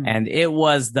 And it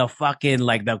was the fucking,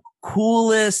 like the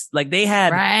coolest, like they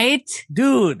had, right?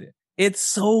 Dude, it's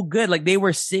so good. Like they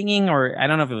were singing, or I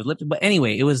don't know if it was lip, but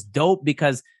anyway, it was dope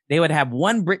because they would have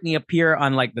one Britney appear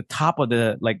on like the top of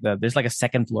there's like a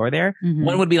second floor there.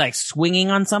 One would be like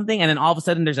swinging on something. And then all of a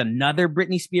sudden there's another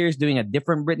Britney Spears doing a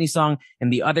different Britney song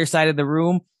in the other side of the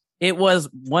room. It was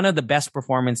one of the best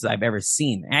performances I've ever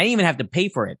seen. And I didn't even have to pay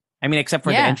for it. I mean, except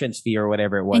for the entrance fee or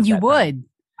whatever it was. And you would.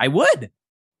 I would.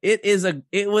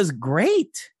 It was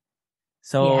great.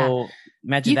 So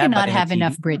imagine you that. You cannot have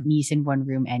enough Britneys in one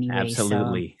room anyway.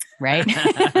 Absolutely. So, right?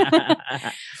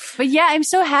 But yeah, I'm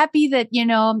so happy that,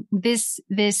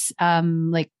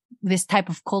 this type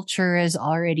of culture is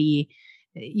already,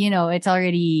 it's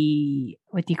already,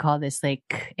 what do you call this?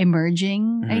 Like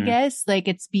emerging, I guess. Like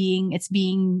it's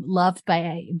being loved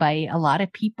by a lot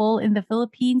of people in the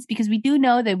Philippines because we do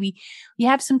know that we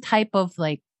have some type of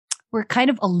like, we're kind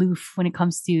of aloof when it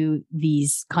comes to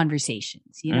these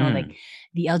conversations, like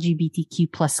the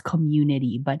LGBTQ plus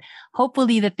community, but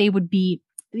hopefully that they would be,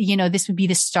 this would be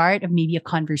the start of maybe a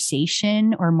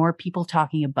conversation or more people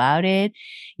talking about it.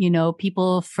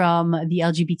 People from the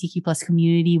LGBTQ plus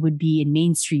community would be in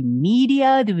mainstream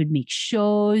media. They would make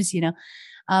shows,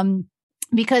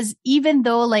 because even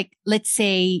though like, let's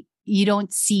say you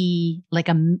don't see like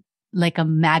a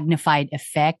magnified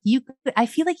effect, I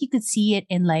feel like you could see it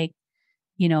in like,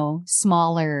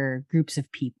 smaller groups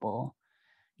of people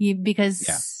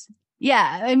because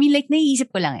I mean, like,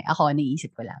 naisip ko lang.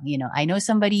 I know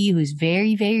somebody who's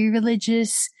very, very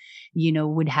religious,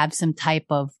 would have some type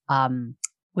of,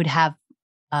 would have,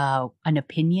 an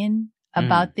opinion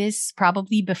about this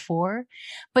probably before,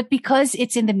 but because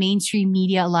it's in the mainstream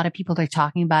media, a lot of people are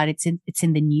talking about it. It's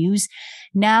in the news.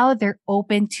 Now they're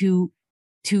open to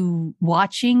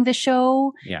watching the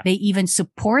show. Yeah. They even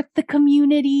support the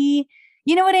community.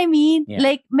 You know what I mean? Yeah.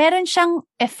 Like, meron siyang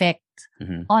effect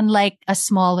on like a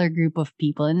smaller group of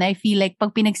people. And I feel like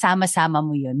pag pinagsama-sama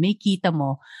mo yun, may kita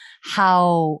mo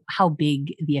how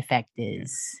big the effect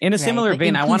is. In a similar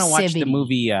vein, I want to watch the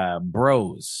movie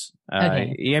Bros.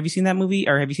 Okay. Have you seen that movie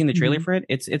or have you seen the trailer for it?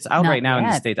 It's out right now in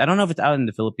the States. I don't know if it's out in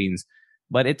the Philippines,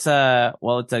 but it's a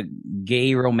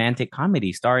gay romantic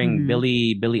comedy starring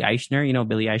Billy Eichner. You know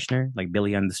Billy Eichner, like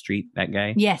Billy on the Street, that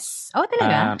guy. Yes. Oh,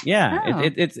 talaga? Yeah. Oh.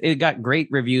 It got great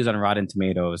reviews on Rotten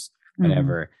Tomatoes.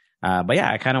 whatever. But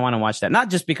yeah, I kind of want to watch that. Not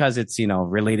just because it's,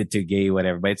 related to gay,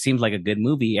 whatever, but it seems like a good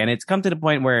movie. And it's come to the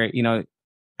point where,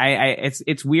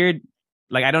 it's weird.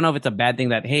 Like, I don't know if it's a bad thing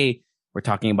that, hey, we're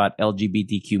talking about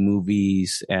LGBTQ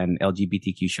movies and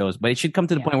LGBTQ shows, but it should come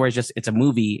to the point where it's a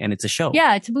movie and it's a show.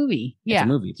 Yeah, it's a movie. Yeah. It's a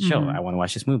movie. It's a show. I want to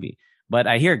watch this movie. But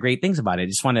I hear great things about it. I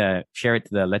just want to share it to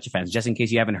the Leche fans, just in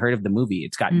case you haven't heard of the movie.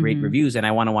 It's got great reviews, and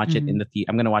I want to watch it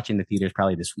I'm going to watch it in the theaters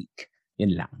probably this week.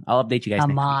 Yun lang. I'll update you guys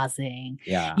Amazing. next week.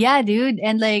 Yeah. Yeah, dude.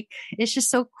 And like, it's just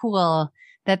so cool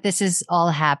that this is all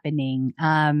happening.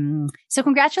 So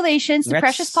congratulations to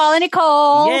Precious Paul and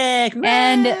Nicole. Yeah, congrats.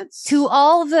 And to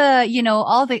all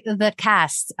the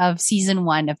cast of season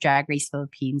 1 of Drag Race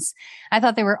Philippines. I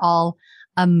thought they were all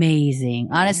amazing.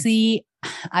 Honestly,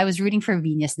 I was rooting for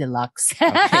Venus Deluxe.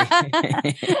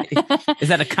 Okay. Is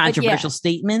that a controversial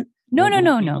statement? No.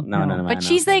 But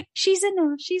she's like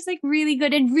really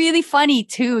good and really funny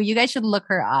too. You guys should look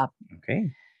her up. Okay.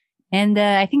 And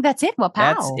I think that's it. Wapow.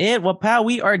 That's it. Wapow.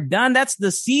 We are done. That's the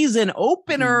season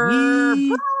opener.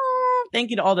 Thank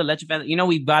you to all the Leche fans.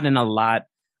 We've gotten a lot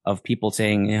of people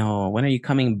saying, when are you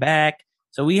coming back?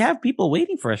 So we have people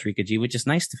waiting for us, Rika G, which is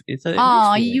nice.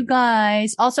 You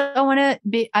guys. Also, I want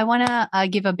to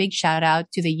give a big shout out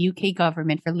to the UK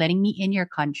government for letting me in your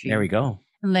country. There we go.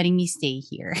 And letting me stay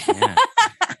here. Yeah.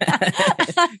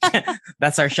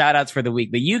 That's our shout outs for the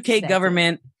week. The UK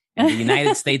government and the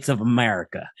United States of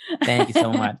America. Thank you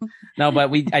so much. No,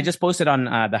 but I just posted on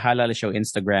the Halal Show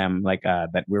Instagram,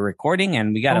 that we're recording,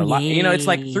 and we got a lot. It's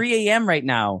like 3 a.m. right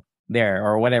now there,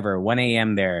 or whatever, 1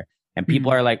 a.m. there. And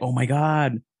people are like, oh my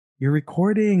God, you're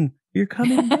recording. You're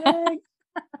coming back.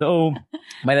 So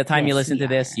by the time you listen to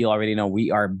this, you already know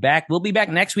we are back. We'll be back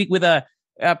next week with a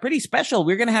pretty special.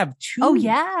 We're going to have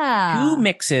two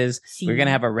mixes. We're going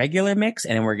to have a regular mix,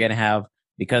 and then we're going to have,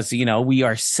 because, we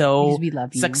are so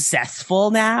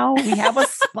successful now. We have a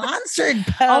sponsored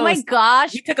post. Oh my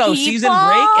gosh. We took a season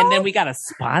break, and then we got a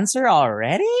sponsor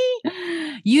already.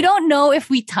 You don't know if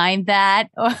we timed that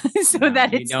that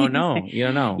it's. You don't know. You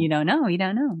don't know.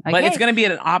 Okay. But it's going to be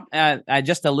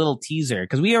just a little teaser,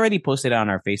 because we already posted it on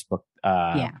our Facebook.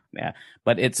 Yeah.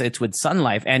 But it's with Sun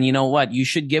Life. And you know what? You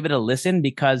should give it a listen,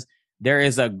 because there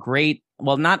is a great,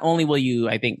 not only will you,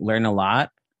 I think, learn a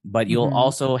lot, but you'll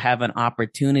also have an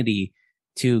opportunity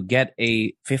to get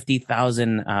a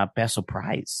 50,000 peso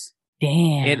prize.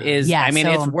 Damn. It is. Yeah,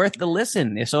 it's worth the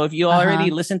listen. So if you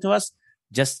already listen to us,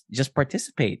 just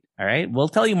participate. All right. We'll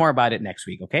tell you more about it next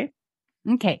week. Okay.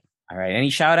 Okay. All right. Any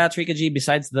shout outs, Rika G,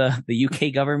 besides the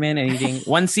UK government? Anything?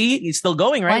 1C is still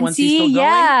going, right? 1C is still going.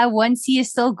 Yeah. 1C is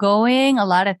still going. A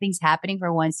lot of things happening for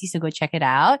 1C. So go check it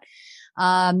out.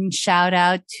 Shout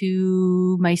out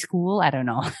to my school. I don't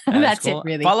know. That's cool. It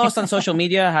really. Follow us on social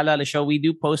media. Halal Show. We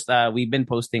do post, we've been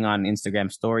posting on Instagram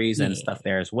stories and stuff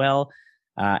there as well.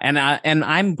 And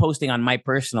I'm posting on my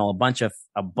personal a bunch of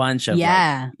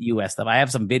US stuff. I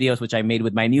have some videos which I made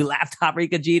with my new laptop,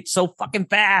 Rika G. It's so fucking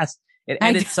fast. It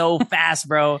edits so fast,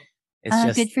 bro. It's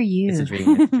just good for you. It's a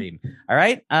dream. All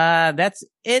right. That's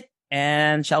it.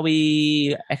 And shall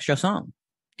we extra song?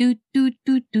 Halal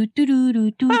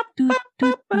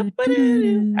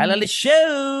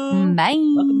Show. Bye.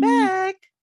 Welcome back.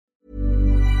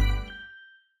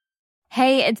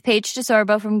 Hey, it's Paige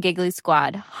DeSorbo from Giggly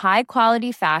Squad. High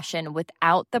quality fashion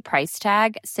without the price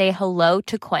tag. Say hello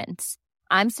to Quince.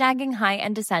 I'm snagging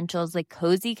high-end essentials like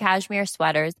cozy cashmere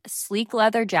sweaters, sleek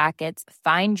leather jackets,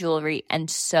 fine jewelry, and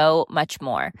so much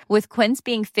more. With Quince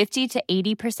being 50 to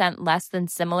 80% less than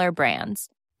similar brands.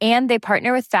 And they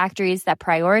partner with factories that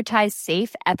prioritize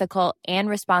safe, ethical, and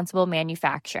responsible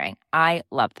manufacturing. I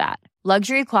love that.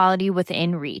 Luxury quality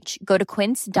within reach. Go to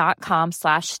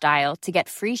quince.com/style to get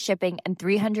free shipping and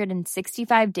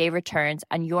 365-day returns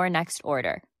on your next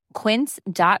order.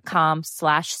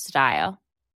 Quince.com/style.